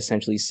who can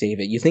essentially save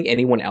it. You think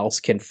anyone else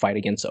can fight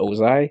against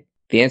Ozai?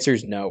 The answer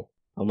is no,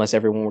 unless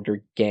everyone were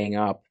to gang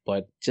up.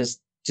 But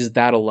just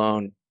that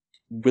alone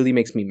really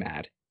makes me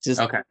mad.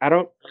 Okay. I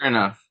don't. Fair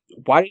enough.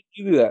 Why did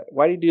you do that?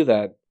 Why did you do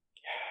that?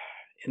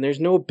 And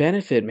there's no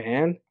benefit,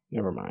 man.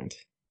 Never mind.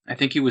 I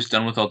think he was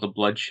done with all the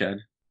bloodshed.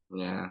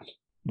 Yeah.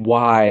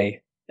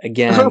 Why?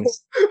 Again,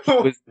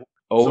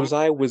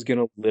 Ozai was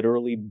gonna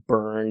literally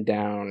burn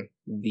down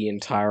the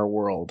entire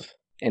world.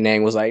 And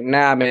Aang was like,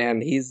 "Nah,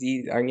 man,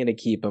 I'm gonna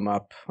keep him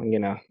up. I'm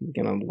gonna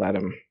let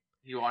him.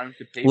 You want him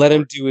to pay. Let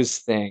him do his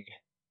thing."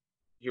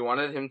 You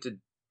wanted him to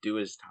do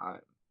his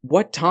time.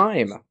 What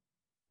time?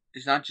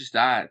 It's not just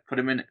that. Put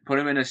him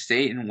in a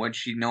state in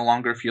which he no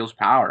longer feels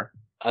power.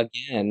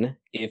 Again,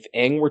 if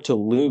Aang were to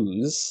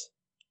lose,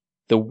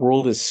 the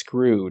world is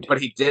screwed.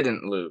 But he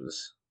didn't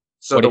lose.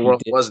 So the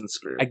world wasn't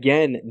screwed.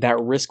 Again, that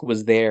risk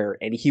was there,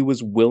 and he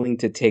was willing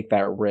to take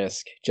that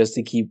risk just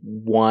to keep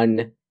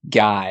one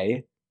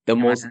guy, the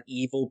most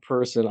evil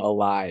person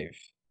alive.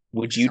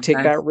 Would you take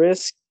that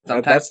risk?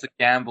 That's the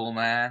gamble,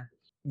 man.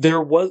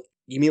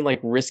 You mean like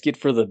risk it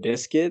for the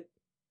biscuit?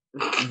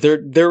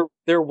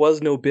 There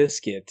was no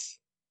biscuit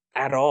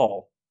at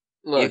all.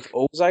 Look, if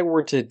Ozai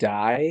were to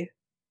die,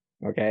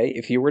 okay,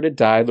 if he were to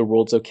die, the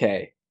world's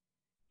okay.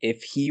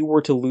 If he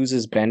were to lose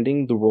his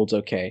bending, the world's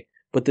okay.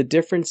 But the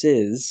difference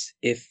is,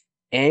 if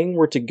Aang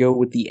were to go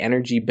with the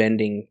energy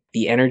bending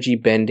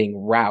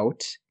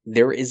route,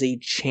 there is a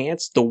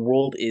chance the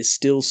world is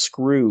still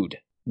screwed.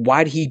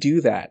 Why'd he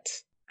do that?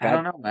 I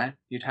don't know, man.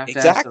 You'd have to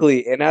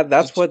exactly, and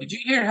that's what. Did you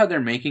hear how they're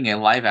making a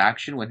live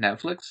action with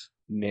Netflix?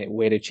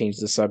 Way to change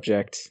the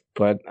subject,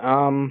 but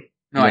No,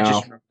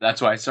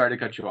 that's why I started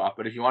to cut you off.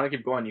 But if you want to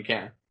keep going, you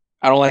can.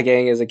 I don't like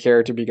Aang as a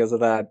character because of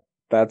that.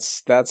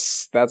 That's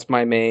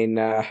my main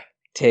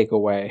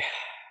takeaway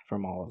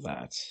from all of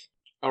that.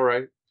 All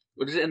right.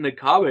 What is it in the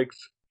comics?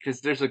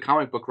 Because there's a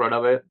comic book run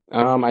of it.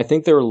 I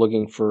think they were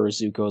looking for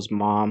Zuko's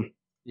mom.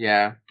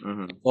 Yeah.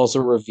 Also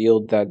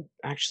revealed that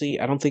actually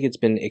I don't think it's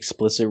been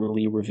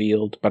explicitly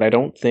revealed, but I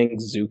don't think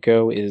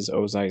Zuko is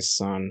Ozai's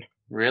son.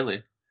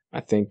 Really?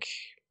 I think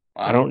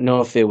Wow. I don't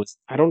know if it was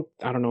I don't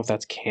know if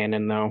that's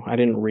canon though. I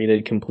didn't read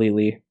it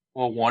completely.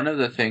 Well, one of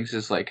the things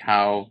is like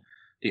how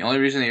the only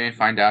reason they even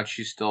find out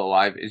she's still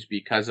alive is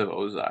because of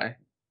Ozai.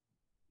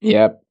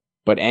 Yep,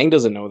 but Aang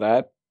doesn't know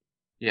that.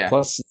 Yeah.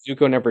 Plus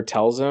Zuko never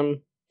tells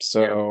him.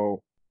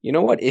 So, you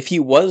know what? If he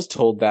was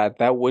told that,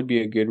 that would be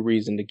a good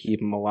reason to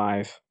keep him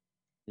alive.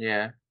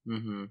 Yeah.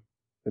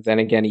 But then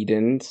again, he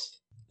didn't.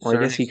 Or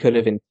I guess he could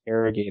have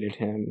interrogated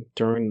him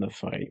during the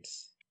fight.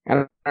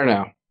 I don't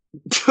know.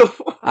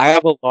 I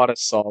have a lot of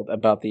salt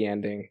about the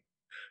ending.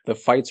 The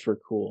fights were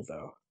cool,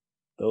 though.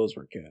 Those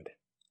were good.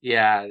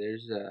 Yeah,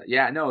 there's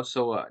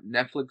so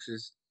Netflix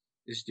is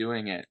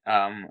doing it.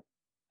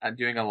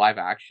 Doing a live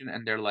action,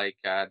 and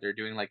they're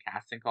doing like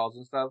casting calls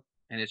and stuff,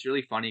 and it's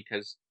really funny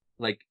because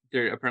like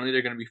they're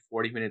gonna be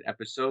 40-minute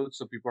episodes,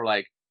 so people are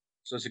like,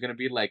 so is it gonna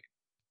be like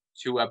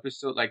two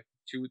episodes, like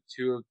two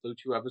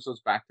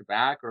episodes back to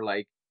back, or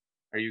like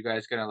are you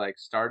guys gonna like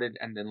start it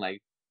and then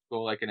like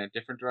go like in a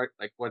different direct,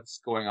 like what's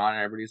going on?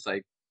 And everybody's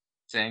like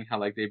saying how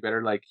like they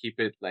better like keep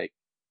it like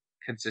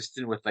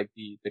consistent with like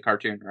the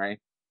cartoon, right?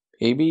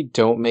 Maybe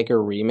don't make a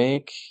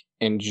remake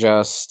and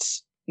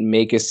just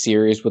make a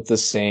series with the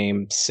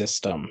same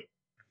system.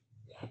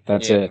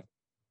 That's it.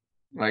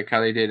 Like how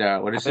they did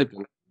what is it?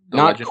 The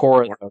not Legend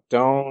Korra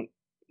though.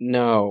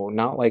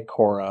 Not like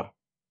Korra.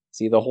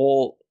 See the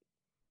whole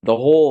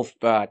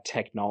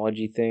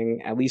technology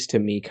thing, at least to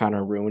me, kind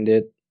of ruined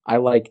it. I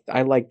like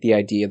the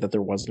idea that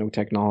there was no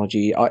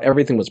technology.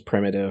 Everything was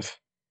primitive,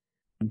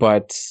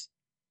 but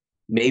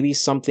maybe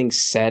something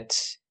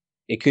set.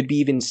 It could be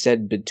even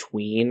said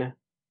between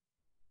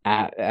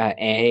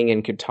Aang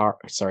and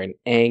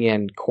Aang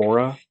and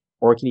Korra,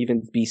 or it can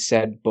even be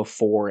said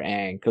before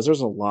Aang, because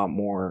there's a lot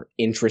more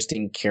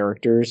interesting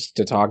characters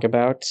to talk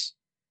about,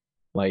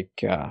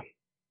 like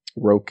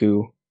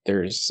Roku.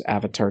 There's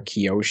Avatar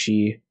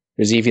Kyoshi.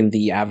 There's even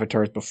the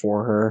avatars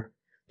before her.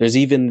 There's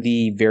even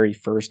the very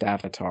first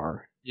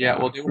Avatar. Yeah,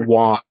 well, they were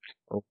Wong.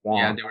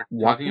 Yeah, they were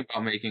talking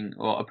about making.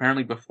 Well,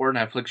 apparently before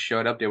Netflix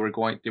showed up, they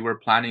were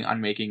planning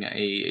on making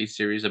a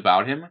series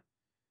about him,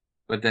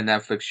 but then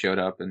Netflix showed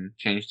up and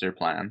changed their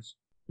plans.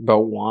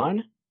 About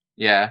Wan?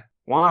 Yeah.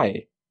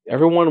 Why?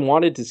 Everyone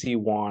wanted to see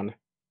Wan.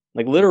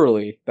 Like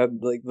literally, that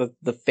like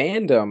the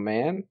fandom,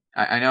 man.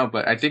 I know,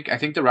 but I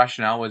think the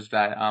rationale was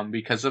that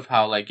because of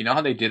how like you know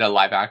how they did a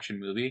live action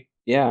movie.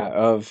 Yeah,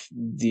 of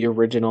the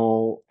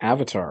original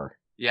Avatar.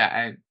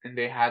 Yeah, and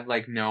they had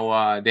like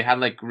no they had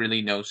like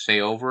really no say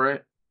over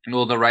it.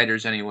 Well, the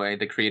writers anyway,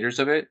 the creators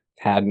of it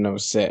had no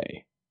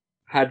say.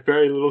 Had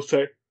very little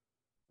say.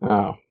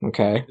 Oh,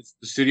 okay.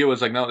 The studio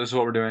was like, no, this is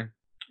what we're doing.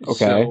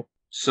 Okay.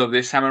 So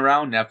this time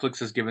around, Netflix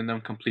has given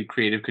them complete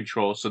creative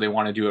control, so they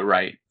want to do it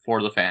right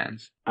for the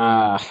fans.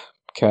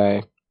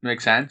 Okay.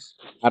 Makes sense?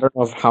 I don't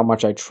know how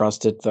much I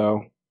trust it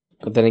though.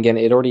 But then again,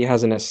 it already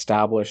has an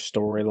established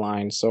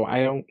storyline, so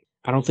I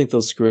don't think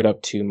they'll screw it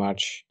up too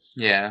much.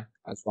 Yeah.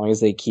 As long as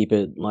they keep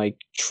it like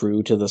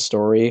true to the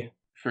story.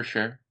 For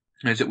sure.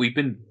 I don't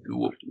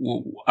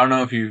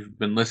know if you've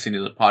been listening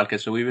to the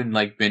podcast, but we've been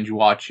like binge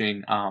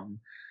watching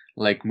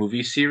like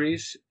movie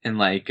series in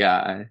like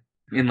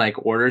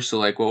order. So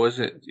like what was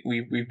it?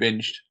 We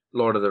binged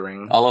Lord of the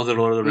Rings. All of the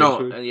Lord of the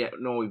Rings.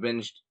 We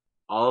binged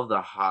all of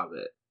the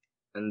Hobbit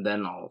and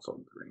then all of the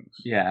Rings.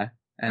 Yeah.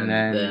 And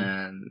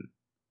then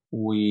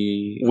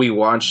we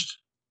watched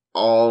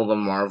all the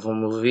Marvel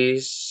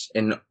movies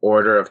in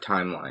order of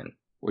timeline,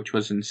 which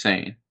was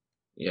insane.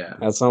 Yeah.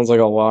 That sounds like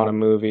a lot of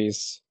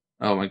movies.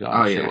 Oh my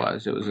gosh,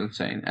 It was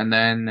insane. And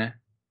then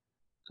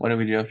what did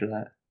we do after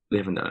that? We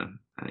haven't done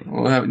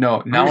anything.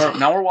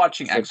 Now we're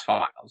watching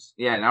X-Files.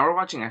 Yeah, now we're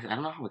watching I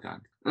don't know how we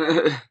got.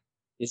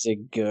 Is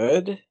it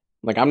good?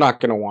 Like I'm not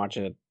gonna watch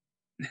it.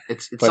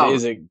 It's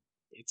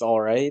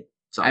all right?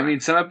 I mean,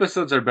 some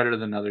episodes are better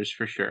than others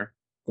for sure.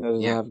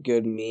 Does it have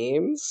good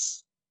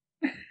memes?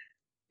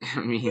 I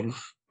mean,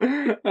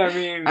 we're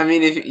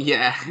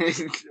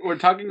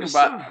talking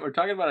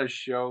about a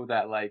show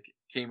that like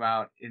came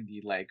out in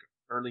the like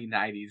early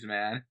 90s,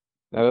 man.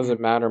 That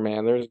doesn't matter,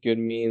 man. There's good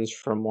memes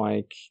from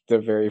like the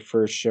very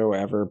first show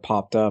ever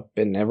popped up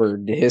in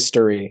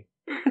history.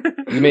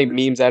 You make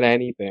memes out of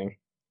anything.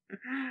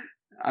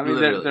 I mean,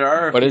 there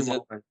are a few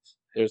moments.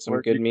 There's some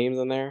good memes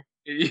in there.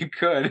 You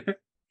could.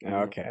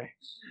 Okay.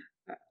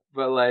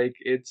 But like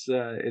it's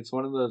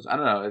one of those, I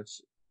don't know,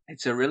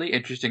 it's a really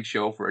interesting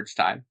show for its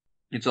time.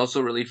 It's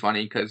also really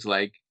funny because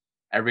like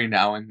every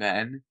now and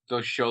then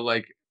they'll show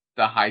like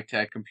the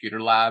high-tech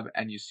computer lab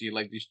and you see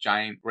like these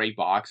giant gray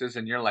boxes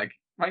and you're like,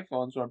 my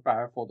phone's more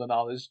powerful than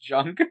all this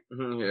junk.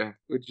 Yeah.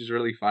 Which is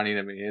really funny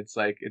to me. It's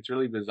like, it's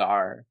really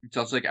bizarre. It's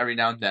also like every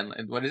now and then,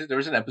 what is it? There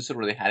was an episode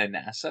where they had a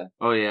NASA.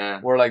 Oh yeah.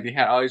 Where like they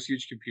had all these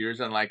huge computers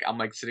and like I'm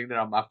like sitting there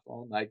on my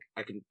phone like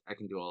I can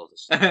do all of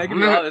this. I can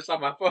do all this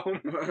on my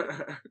phone.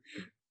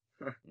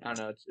 I don't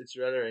know. It's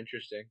rather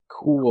interesting.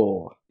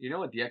 Cool. You know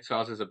what the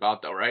X-Files is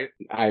about, though, right?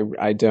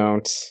 I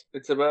don't.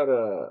 It's about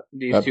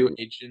these two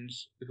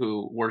agents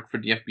who work for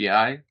the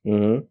FBI.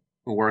 Mm-hmm.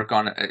 Who work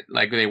on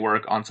they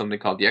work on something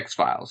called the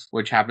X-Files,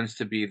 which happens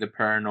to be the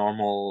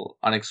paranormal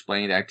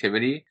unexplained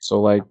activity. So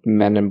like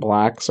Men in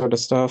Black sort of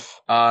stuff?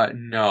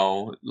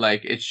 No,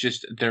 like it's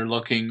just they're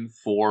looking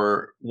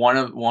for one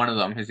of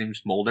them. His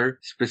name's Mulder.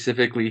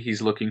 Specifically,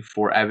 he's looking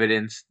for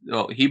evidence.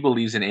 Well, he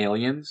believes in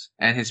aliens,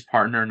 and his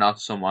partner not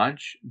so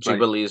much. She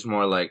believes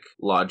more like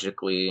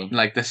logically,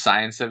 like the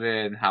science of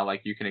it and how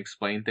like you can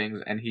explain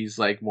things, and he's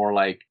like more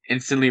like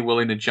instantly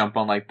willing to jump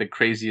on like the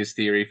craziest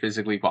theory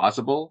physically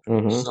possible.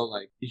 Mm-hmm. So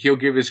like he'll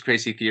give his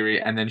crazy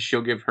theory, and then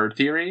she'll give her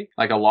theory,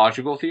 like a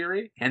logical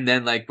theory, and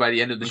then like by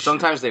the end of the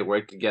sometimes they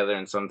work together,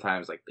 and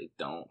sometimes like they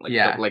don't.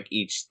 Like like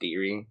each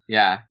theory.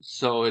 Yeah,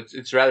 so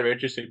it's rather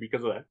interesting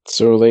because of that.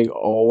 So like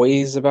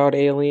always about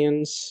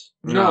aliens?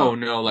 No,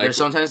 like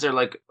sometimes they're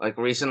like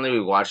recently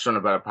we watched one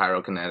about a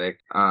pyrokinetic.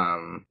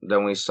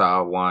 Then we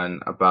saw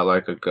one about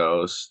like a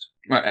ghost.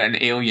 An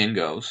alien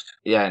ghost.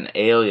 Yeah, an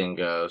alien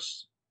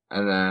ghost.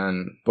 And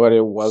then But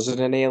it wasn't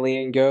an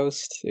alien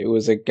ghost? It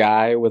was a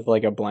guy with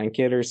like a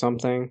blanket or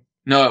something?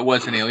 No, it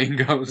was an alien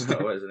ghost. No,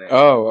 it was an alien.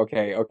 Oh,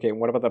 okay.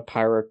 What about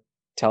the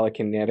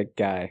telekinetic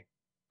guy?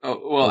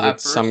 Oh, well, was it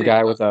some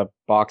guy with a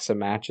box of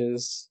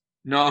matches?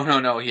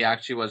 No. He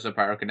actually was a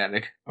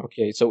pyrokinetic.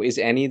 Okay, so is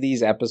any of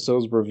these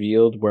episodes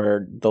revealed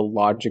where the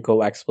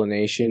logical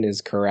explanation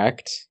is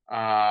correct?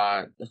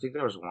 I think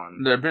there was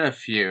one. There have been a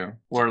few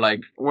where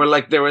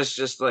there was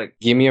just like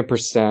give me a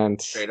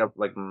percent. Straight up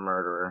like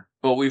murderer.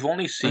 But we've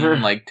only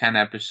seen like 10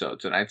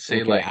 episodes, and I'd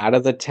say like out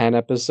of the 10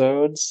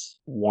 episodes,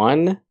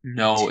 1,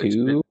 no,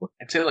 2.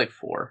 I'd say like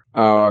 4.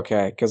 Oh,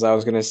 okay. Because I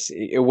was gonna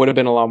see it would have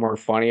been a lot more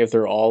funny if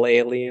they're all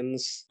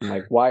aliens.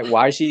 Like,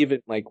 why is she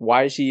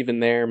even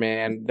there,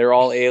 man? They're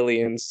all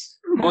aliens.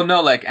 Well,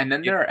 no, like, and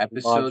then there are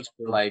episodes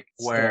like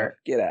where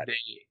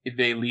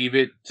they leave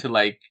it to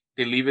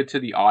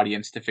the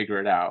audience to figure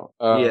it out.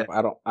 Yeah.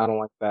 I don't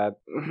like that.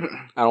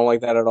 I don't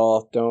like that at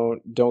all.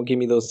 Don't give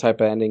me those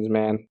type of endings,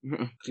 man.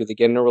 Do they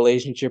get in a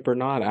relationship or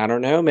not? I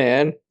don't know,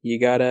 man. You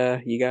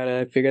gotta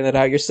figure that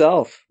out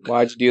yourself.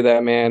 Why'd you do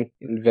that, man?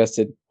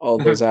 Invested all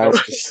those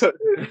hours.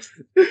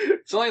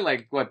 It's only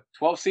like what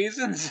 12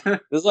 seasons. This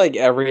is like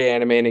every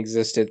anime in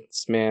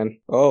existence, man.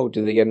 Oh,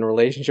 do they get in a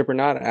relationship or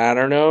not? I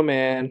don't know,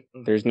 man.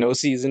 There's no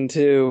season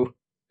 2.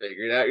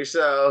 Figure it out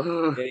yourself.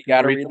 Yeah, you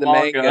gotta read the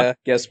manga.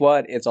 Guess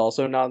what? It's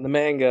also not in the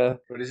manga.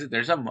 What is it?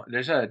 There's an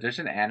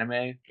anime.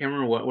 I can't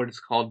remember what it's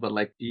called, but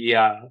like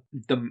the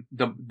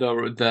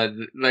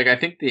like I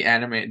think the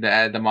anime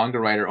the manga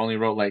writer only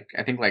wrote like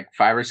I think like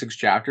 5 or 6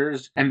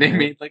 chapters, and they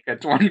made like a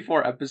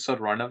 24 episode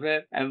run of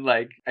it. And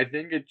like I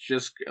think it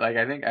just like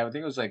I think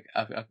it was like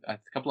a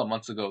couple of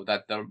months ago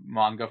that the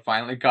manga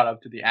finally got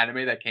up to the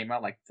anime that came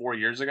out like 4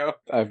 years ago.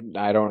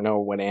 I don't know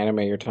what anime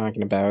you're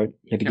talking about.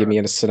 You have to give me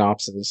a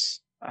synopsis.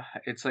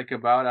 It's like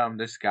about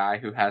this guy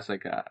who has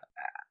like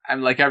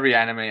I'm like every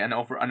anime an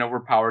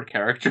overpowered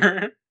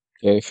character.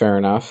 Okay, fair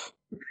enough.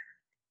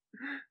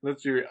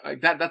 Let's be like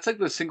that's like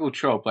the single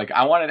trope. Like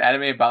I want an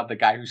anime about the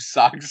guy who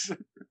sucks.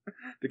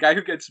 The guy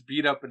who gets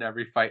beat up in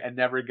every fight and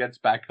never gets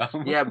back up.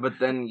 Yeah, but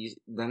then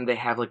they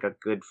have like a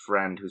good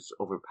friend who's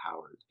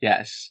overpowered.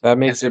 Yes. That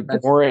makes it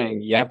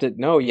boring. You have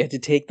to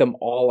take them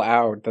all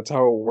out. That's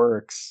how it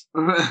works.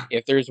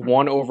 If there's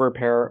one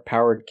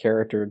overpowered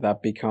character,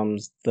 that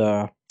becomes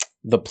the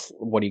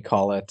what do you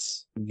call it?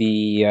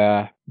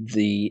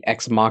 The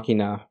ex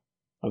machina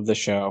of the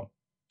show.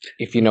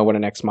 If you know what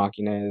an ex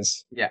machina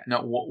is. Yeah. No.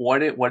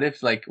 What if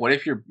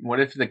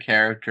the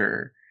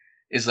character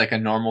is like a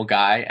normal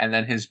guy, and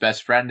then his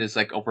best friend is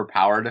like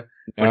overpowered?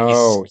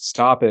 No,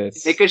 stop it.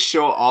 Make a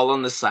show all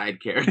on the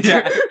side character.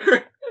 Yeah.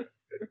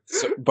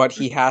 But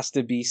he has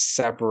to be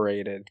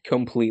separated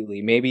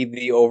completely. Maybe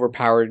the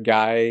overpowered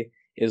guy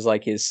is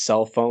like his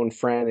cell phone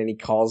friend, and he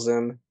calls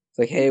him. It's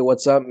like, hey,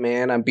 what's up,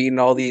 man? I'm beating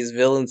all these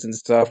villains and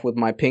stuff with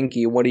my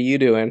pinky. What are you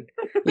doing?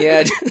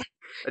 Yeah,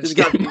 I just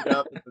got beat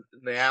up in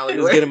the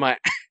alleyway. Just getting my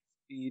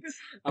beat.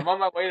 I'm on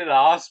my way to the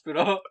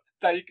hospital.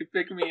 Thought you could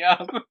pick me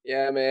up.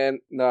 Yeah, man.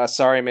 No,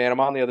 sorry, man. I'm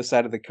on the other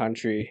side of the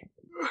country.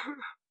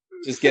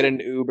 Just get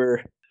an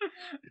Uber.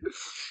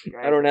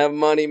 I don't have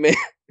money, man.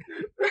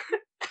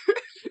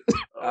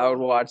 I would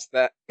watch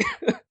that.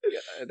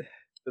 God.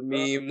 The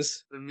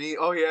memes.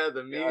 Oh yeah,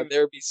 the memes. God,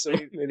 there would be so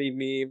many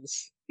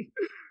memes.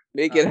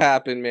 Make it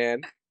happen,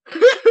 man.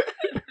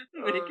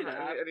 I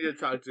need to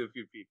talk to a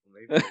few people,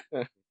 maybe.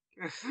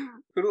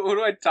 Who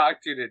do I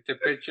talk to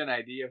pitch an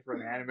idea for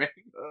an anime?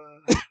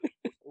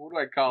 Who do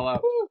I call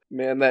up?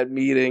 Man, that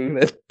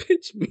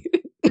pitch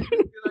meeting.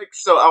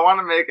 So I want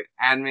to make an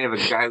anime of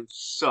a guy who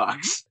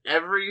sucks.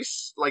 Every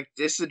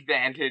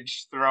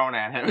disadvantage thrown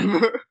at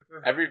him.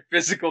 Every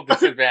physical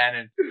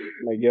disadvantage. Oh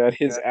my God,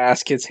 his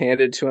ass gets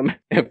handed to him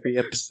every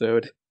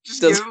episode.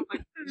 Just give him,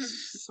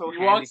 he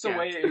walks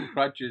away in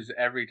crutches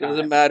every time.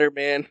 Doesn't matter,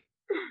 man.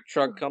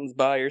 Truck comes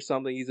by or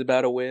something, he's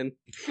about to win.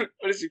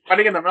 What is he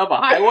running in the middle of a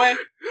highway?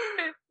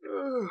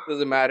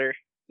 Doesn't matter.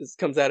 This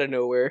comes out of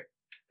nowhere.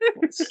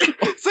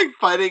 It's like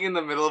fighting in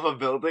the middle of a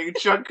building.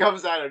 Truck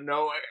comes out of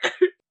nowhere.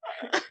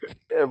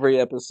 Every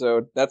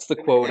episode. That's the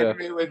An quota.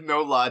 enemy with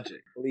no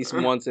logic. At least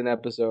once an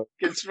episode.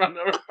 Gets run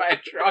over by a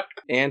truck.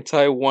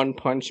 Anti-One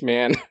Punch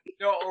Man.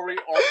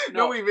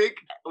 We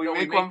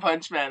make One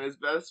Punch Man his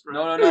best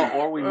friend. No.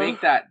 Or we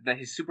make that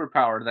his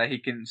superpower that he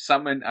can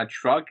summon a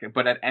truck,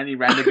 but at any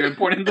random given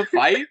point in the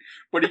fight,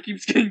 but he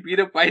keeps getting beat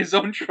up by his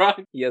own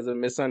truck. He has a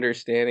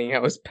misunderstanding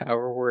how his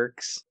power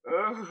works.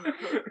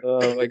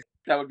 Like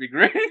that would be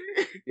great.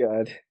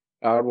 God,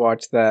 I would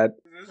watch that.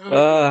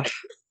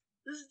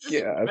 This is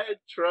just a bad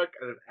truck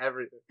and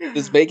everything.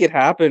 Just make it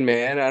happen,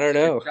 man. I don't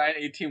know. A giant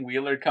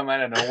 18-wheeler come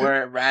out of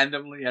nowhere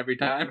randomly every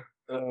time.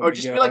 Or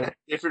just be like a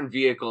different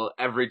vehicle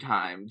every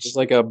time. Just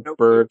like a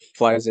bird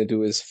flies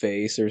into his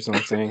face or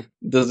something.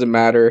 Doesn't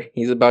matter.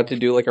 He's about to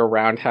do like a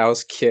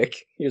roundhouse kick.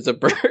 Here's a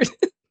bird.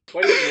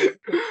 What do you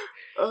mean?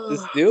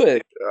 Just do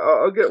it.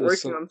 I'll get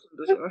working on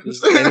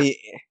some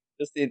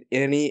just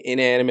any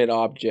inanimate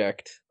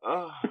object.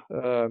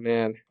 Oh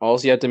man.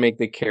 Also, you have to make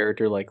the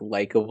character like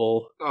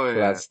likable. Oh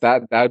yeah.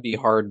 So that'd be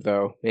hard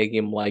though. Making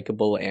him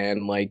likable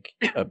and like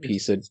a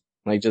piece of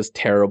like just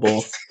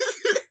terrible.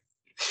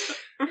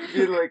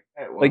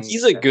 Like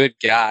he's a good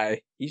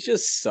guy. He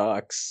just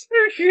sucks.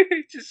 He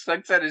just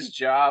sucks at his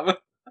job.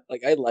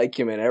 Like I like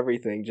him and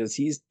everything. Just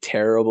he's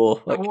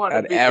terrible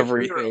at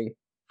everything.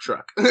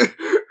 Truck.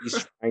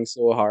 He's trying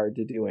so hard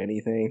to do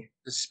anything.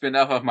 The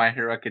spin-off of My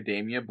Hero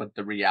Academia, but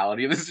the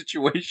reality of the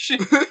situation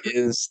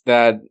is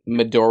that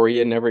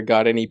Midoriya never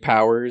got any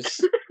powers.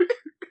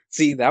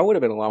 See, that would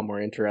have been a lot more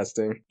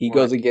interesting. He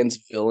goes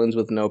against villains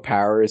with no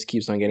powers,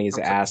 keeps on getting his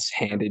ass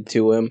handed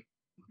to him.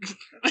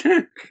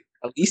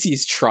 At least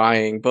he's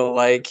trying, but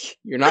like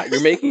you're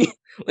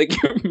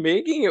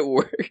making it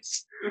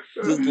worse.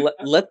 Just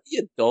let the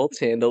adults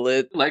handle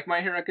it. Like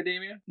My Hero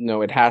Academia?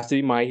 No, it has to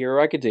be My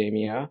Hero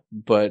Academia,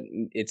 but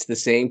it's the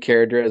same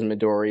character as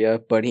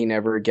Midoriya, but he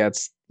never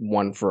gets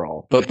one for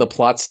all. But the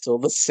plot's still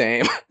the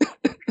same.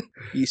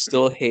 He's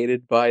still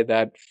hated by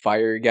that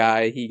fire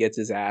guy. He gets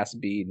his ass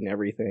beat and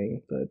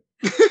everything, but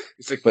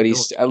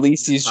he's at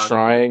least he's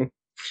trying.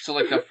 So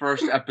like the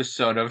first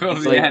episode of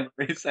the anime,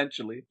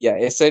 essentially. Yeah,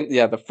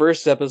 the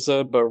first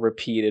episode, but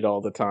repeated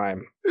all the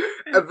time.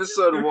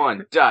 Episode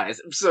 1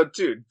 dies. Episode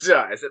 2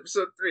 dies.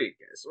 Episode 3,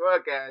 guess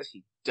what, guys?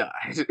 He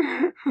died.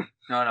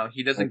 No,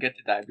 he doesn't get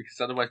to die because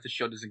otherwise the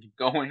show doesn't keep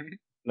going.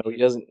 No, he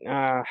doesn't.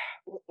 I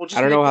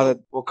don't know how that.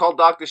 We'll call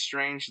Doctor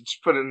Strange and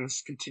just put it in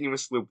this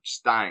continuous loop,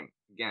 just dying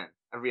again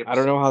every episode. I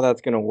don't know how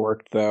that's gonna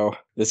work though.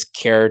 This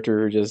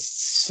character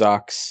just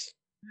sucks,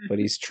 but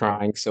he's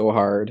trying so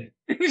hard.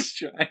 He's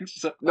trying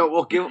so. No,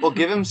 we'll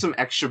give him some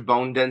extra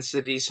bone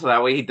density so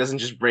that way he doesn't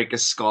just break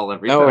his skull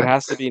every time. No, it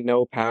has to be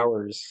no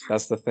powers.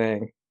 That's the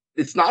thing.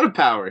 It's not a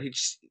power.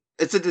 It's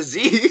a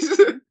disease.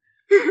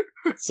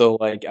 So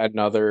like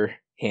another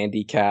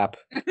handicap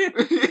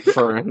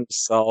for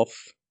himself.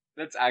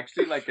 That's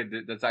actually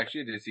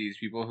a disease.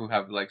 People who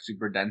have like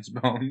super dense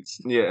bones.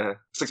 Yeah.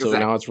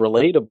 Now it's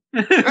relatable.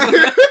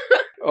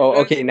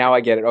 Oh, okay, now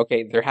I get it.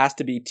 Okay, there has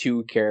to be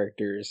two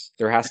characters.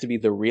 There has to be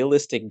the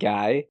realistic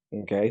guy,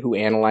 okay, who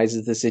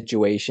analyzes the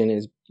situation,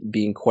 is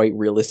being quite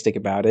realistic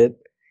about it.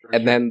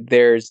 And then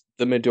there's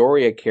the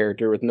Midoriya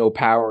character with no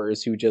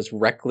powers who just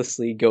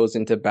recklessly goes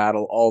into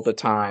battle all the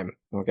time,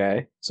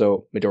 okay?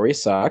 So Midoriya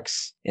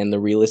sucks, and the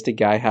realistic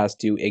guy has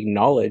to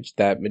acknowledge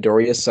that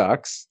Midoriya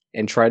sucks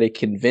and try to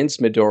convince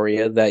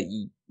Midoriya that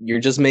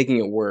you're just making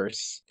it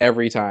worse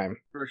every time.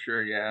 For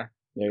sure, yeah.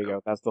 There you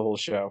go. That's the whole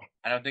show.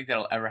 I don't think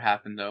that'll ever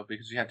happen though,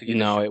 because you have to get.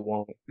 No, it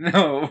won't.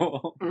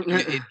 No,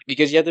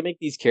 because you have to make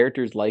these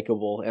characters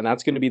likable, and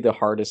that's going to be the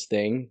hardest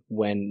thing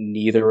when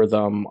neither of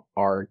them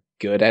are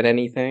good at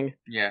anything.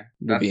 Yeah,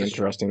 it'd be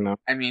interesting though.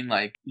 I mean,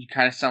 like you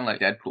kind of sound like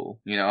Deadpool.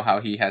 You know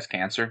how he has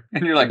cancer,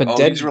 and you're like,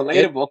 he's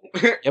relatable.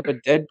 Yeah,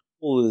 but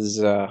Deadpool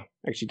is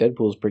actually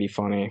Deadpool is pretty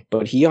funny,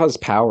 but he has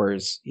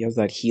powers. He has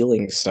that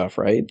healing stuff,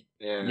 right?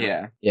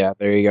 Yeah.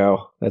 There you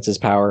go. That's his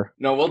power.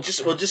 No, we'll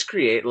just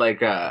create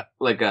like a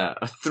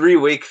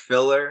 3-week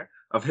filler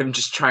of him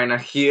just trying to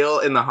heal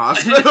in the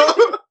hospital.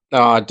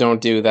 Oh,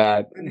 don't do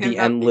that. The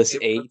Endless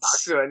 8.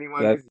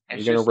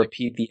 You're gonna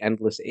repeat the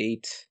Endless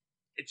 8.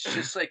 It's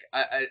just like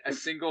a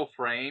single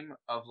frame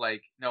of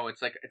like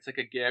it's like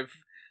a gif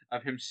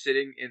of him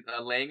sitting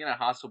laying in a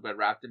hospital bed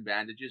wrapped in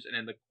bandages, and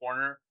in the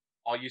corner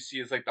all you see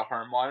is like the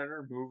heart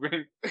monitor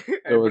moving.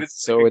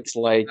 It's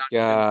like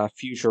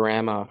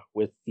Futurama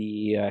with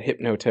the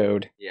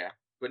Hypnotoad. Yeah,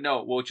 but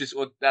no,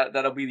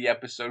 that'll be the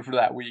episode for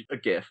that week. A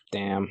gif.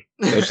 Damn,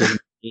 that's just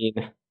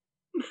mean.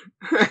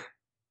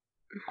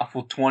 A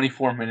full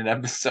 24-minute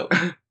episode.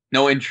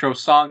 No intro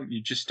song.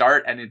 You just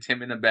start and it's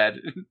him in the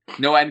bed.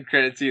 No end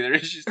credits either.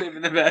 It's just him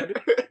in the bed.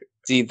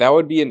 See, that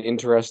would be an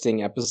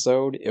interesting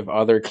episode if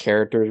other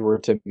characters were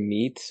to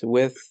meet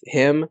with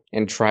him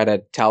and try to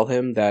tell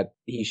him that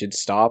he should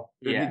stop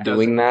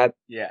doing that.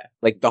 Yeah.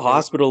 Like the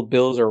hospital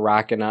bills are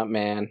racking up,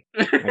 man.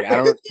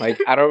 Like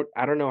I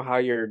don't know how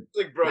you're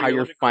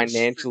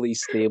financially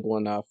stable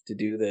enough to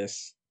do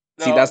this.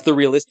 See, that's the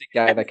realistic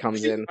guy that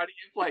comes in. Funny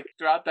if, like,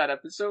 throughout that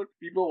episode,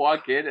 people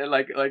walk in and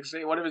like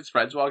say one of his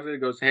friends walks in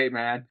and goes, "Hey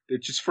man, they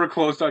just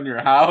foreclosed on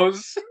your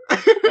house."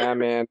 Yeah,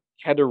 man,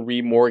 had to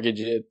remortgage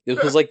it.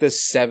 This was like the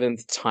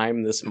 7th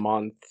time this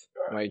month.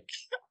 Like,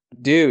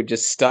 dude,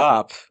 just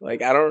stop.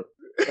 Like, I don't.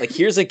 Like,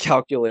 here's a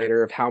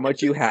calculator of how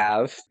much you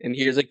have, and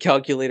here's a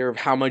calculator of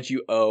how much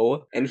you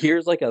owe, and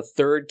here's like a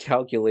third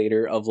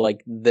calculator of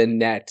like the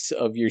net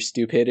of your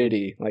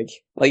stupidity.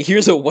 Like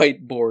here's a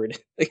whiteboard.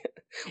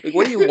 Like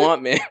what do you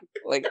want, man?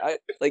 Like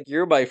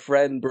you're my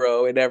friend,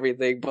 bro, and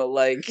everything, but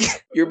like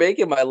you're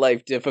making my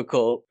life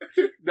difficult.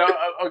 No,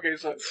 okay,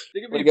 so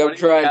like I'm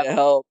trying to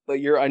help, but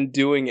you're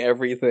undoing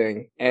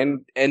everything,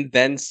 and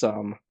then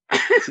some.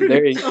 See,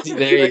 there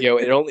you go.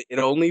 It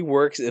only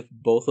works if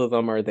both of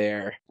them are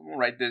there. I'm gonna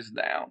write this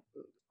down.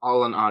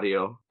 All on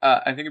audio.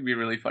 I think it'd be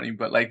really funny,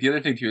 but like the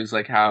other thing too is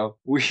like how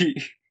we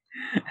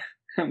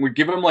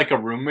give him like a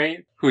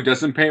roommate who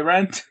doesn't pay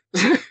rent.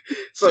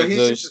 So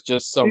he's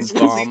just some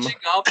bum. He's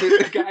off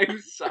the guy who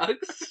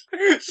sucks.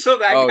 So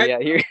that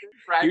guy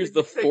here's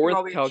the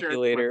 4th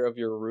calculator of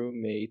your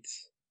roommate.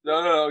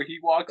 No. He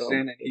walks in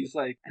and he's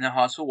like in the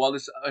hospital while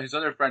his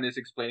other friend is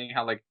explaining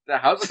how like the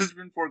house has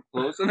been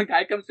foreclosed, and the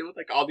guy comes in with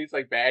like all these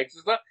like bags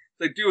and stuff.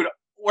 It's like, dude,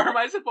 where am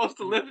I supposed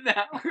to live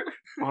now?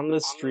 On the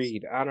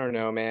street. I don't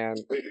know, man.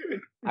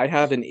 I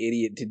have an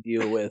idiot to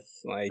deal with.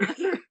 Like,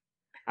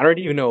 I don't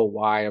even know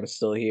why I'm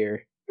still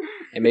here.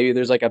 And maybe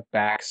there's like a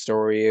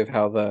backstory of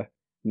how the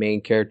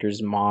main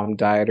character's mom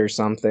died or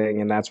something,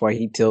 and that's why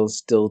he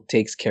still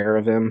takes care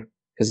of him.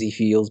 Because he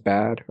feels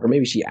bad, or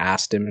maybe she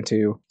asked him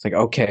to. It's like,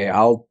 okay,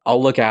 I'll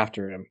look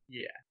after him.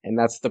 Yeah, and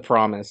that's the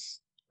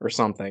promise, or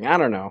something. I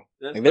don't know.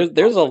 Like,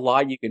 there's a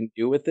lot you can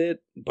do with it,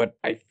 but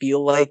I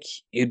feel like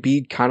it'd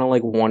be kind of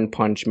like One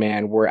Punch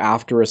Man, where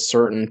after a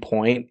certain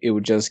point, it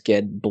would just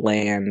get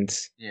bland.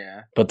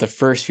 Yeah. But the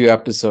first few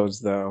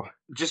episodes, though,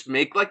 just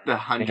make like the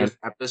 100th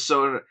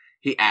episode.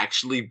 He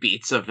actually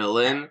beats a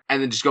villain,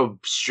 and then just go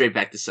straight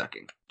back to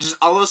sucking. Just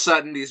all of a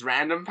sudden, these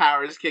random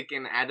powers kick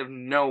in out of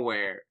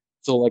nowhere.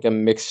 So like a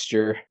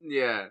mixture.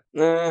 Yeah.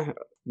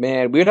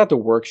 Man, we'd have to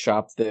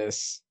workshop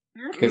this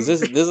because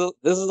this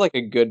is like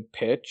a good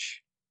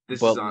pitch,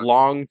 but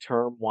long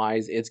term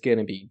wise, it's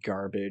gonna be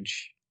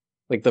garbage.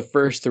 Like the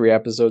first 3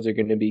 episodes are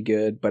gonna be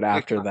good, but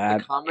after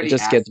that, it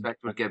just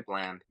would get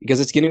bland because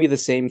it's gonna be the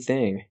same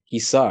thing. He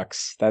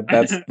sucks.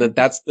 That's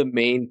the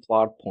main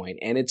plot point,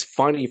 and it's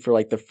funny for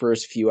like the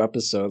first few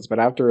episodes, but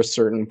after a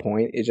certain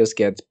point, it just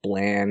gets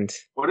bland.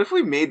 What if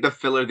we made the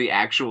filler the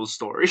actual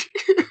story?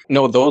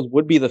 No, those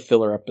would be the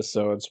filler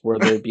episodes where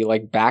there'd be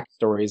like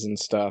backstories and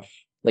stuff.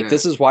 Like,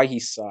 this is why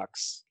he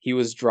sucks. He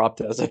was dropped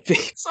as a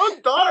baby. So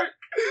dark.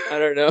 I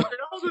don't know.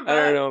 I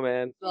don't know,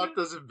 man. Dropped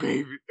as a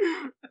baby.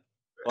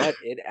 But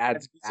it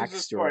adds backstory. This is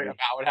a story of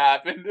how it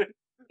happened.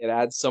 It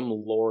adds some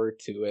lore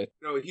to it.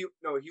 No, he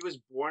was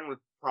born with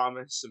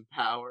promise and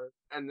power,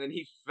 and then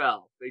he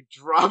fell. They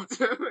dropped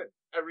him.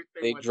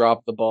 Everything. They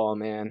dropped the ball,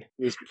 man.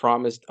 He was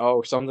promised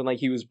something like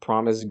he was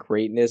promised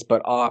greatness,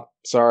 but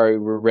sorry,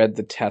 we read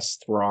the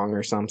test wrong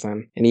or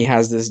something. And he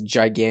has this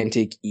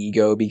gigantic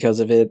ego because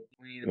of it.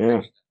 We need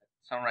to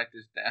someone write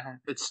this down.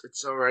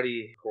 It's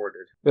already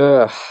recorded.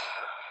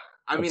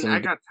 I mean, I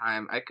got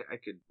time. I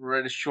could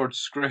write a short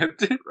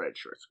script.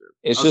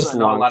 It's also, just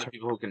long. A lot of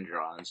people who can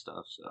draw and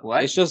stuff. So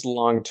what? It's just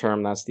long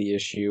term. That's the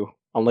issue.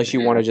 Unless you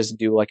want to just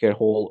do like a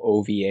whole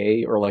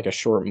OVA or like a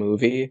short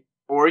movie,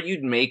 or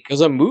you'd make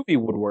because a movie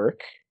would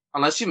work.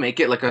 Unless you make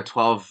it like a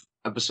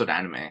 12-episode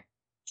anime.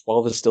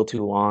 12 is still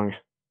too long.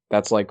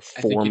 That's like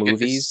 4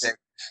 movies.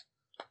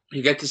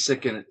 You get to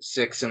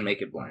 6 and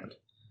make it bland.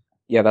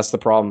 Yeah, that's the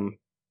problem.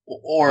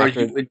 Or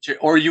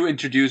you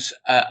introduce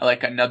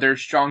like another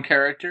strong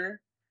character.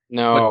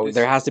 No,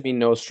 there has to be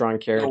no strong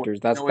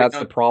characters. That's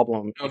the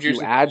problem. If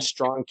you add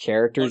strong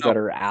characters that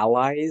are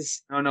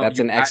allies, that's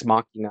an ex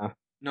machina.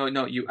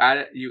 No, you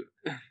add you.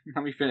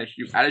 Let me finish.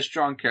 You add a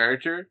strong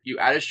character. You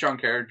add a strong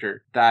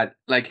character that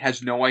like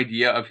has no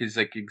idea of his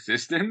like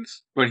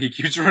existence, but he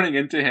keeps running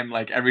into him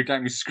like every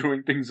time he's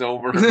screwing things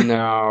over.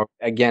 No,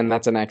 again,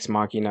 that's an ex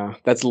machina.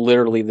 That's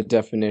literally the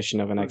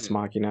definition of an ex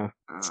machina.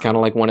 It's kind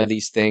of like one of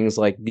these things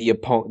like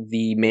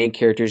the main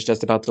character is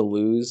just about to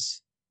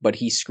lose, but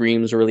he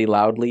screams really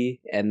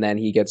loudly, and then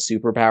he gets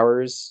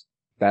superpowers.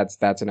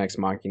 That's an ex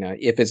machina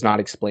if it's not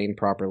explained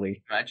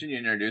properly. Imagine you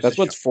introduce. That's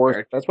what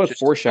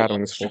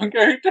foreshadowing is for.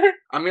 Character.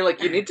 I mean,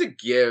 like you need to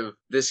give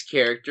this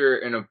character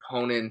an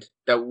opponent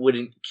that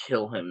wouldn't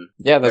kill him.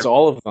 Yeah, that's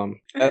all of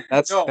them.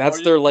 That's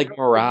their like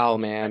morale,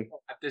 man.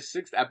 At the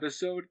 6th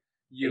episode,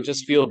 you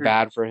just feel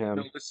bad for him.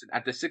 No, listen.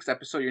 At the 6th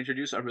episode, you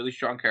introduce a really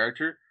strong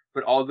character,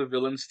 but all the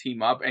villains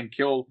team up and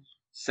kill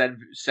said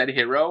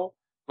hero,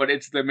 but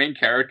it's the main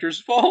character's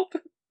fault.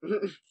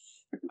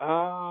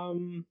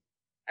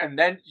 And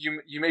then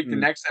you make the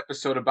next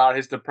episode about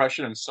his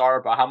depression and sorrow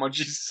about how much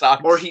he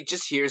sucks. Or he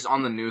just hears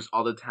on the news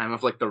all the time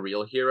of like the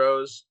real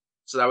heroes,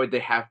 so that way they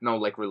have no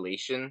like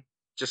relation.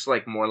 Just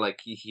like more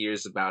like he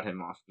hears about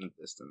him off in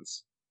the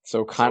distance.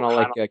 So kind of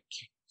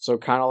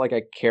like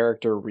a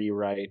character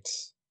rewrite.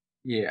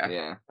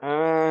 Yeah.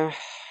 I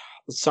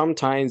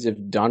sometimes if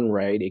done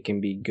right, it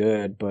can be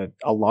good, but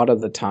a lot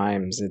of the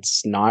times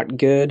it's not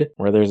good,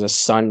 where there's a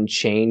sudden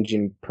change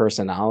in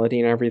personality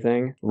and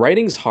everything.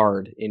 Writing's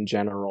hard in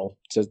general.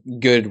 Just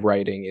good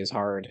writing is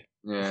hard.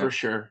 Yeah. For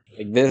sure.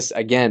 Like this,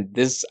 again,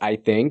 this I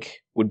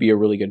think would be a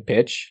really good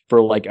pitch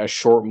for like a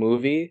short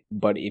movie,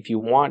 but if you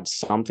want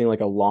something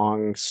like a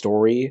long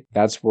story,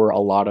 that's where a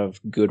lot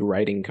of good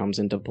writing comes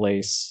into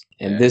place.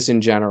 And this in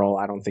general,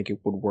 I don't think it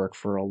would work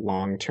for a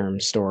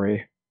long-term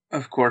story.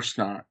 Of course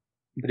not.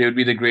 But it would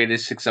be the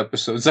greatest 6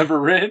 episodes ever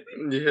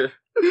written.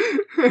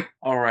 Yeah.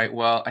 All right,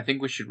 well, I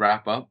think we should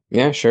wrap up.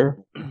 Yeah, sure.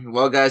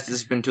 Well, guys, this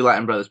has been Two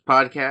Latin Brothers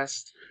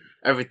Podcast.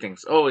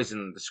 Everything's always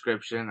in the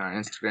description, our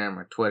Instagram,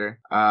 our Twitter.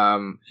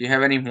 If you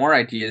have any more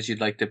ideas you'd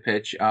like to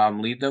pitch,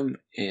 leave them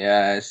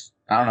as,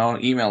 I don't know,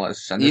 email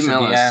us. Send us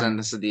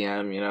a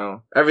DM, you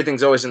know.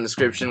 Everything's always in the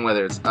description,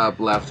 whether it's up,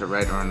 left, or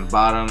right, or on the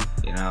bottom,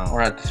 you know. Or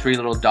at the 3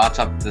 little dots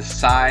up the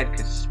side,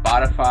 because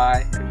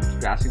Spotify,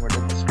 if you're asking where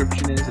the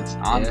description is, it's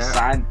on the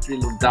side, 3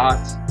 little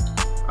dots.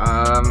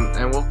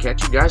 And we'll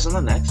catch you guys on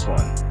the next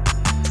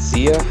one.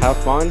 See ya, have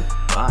fun.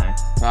 Bye.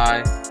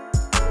 Bye.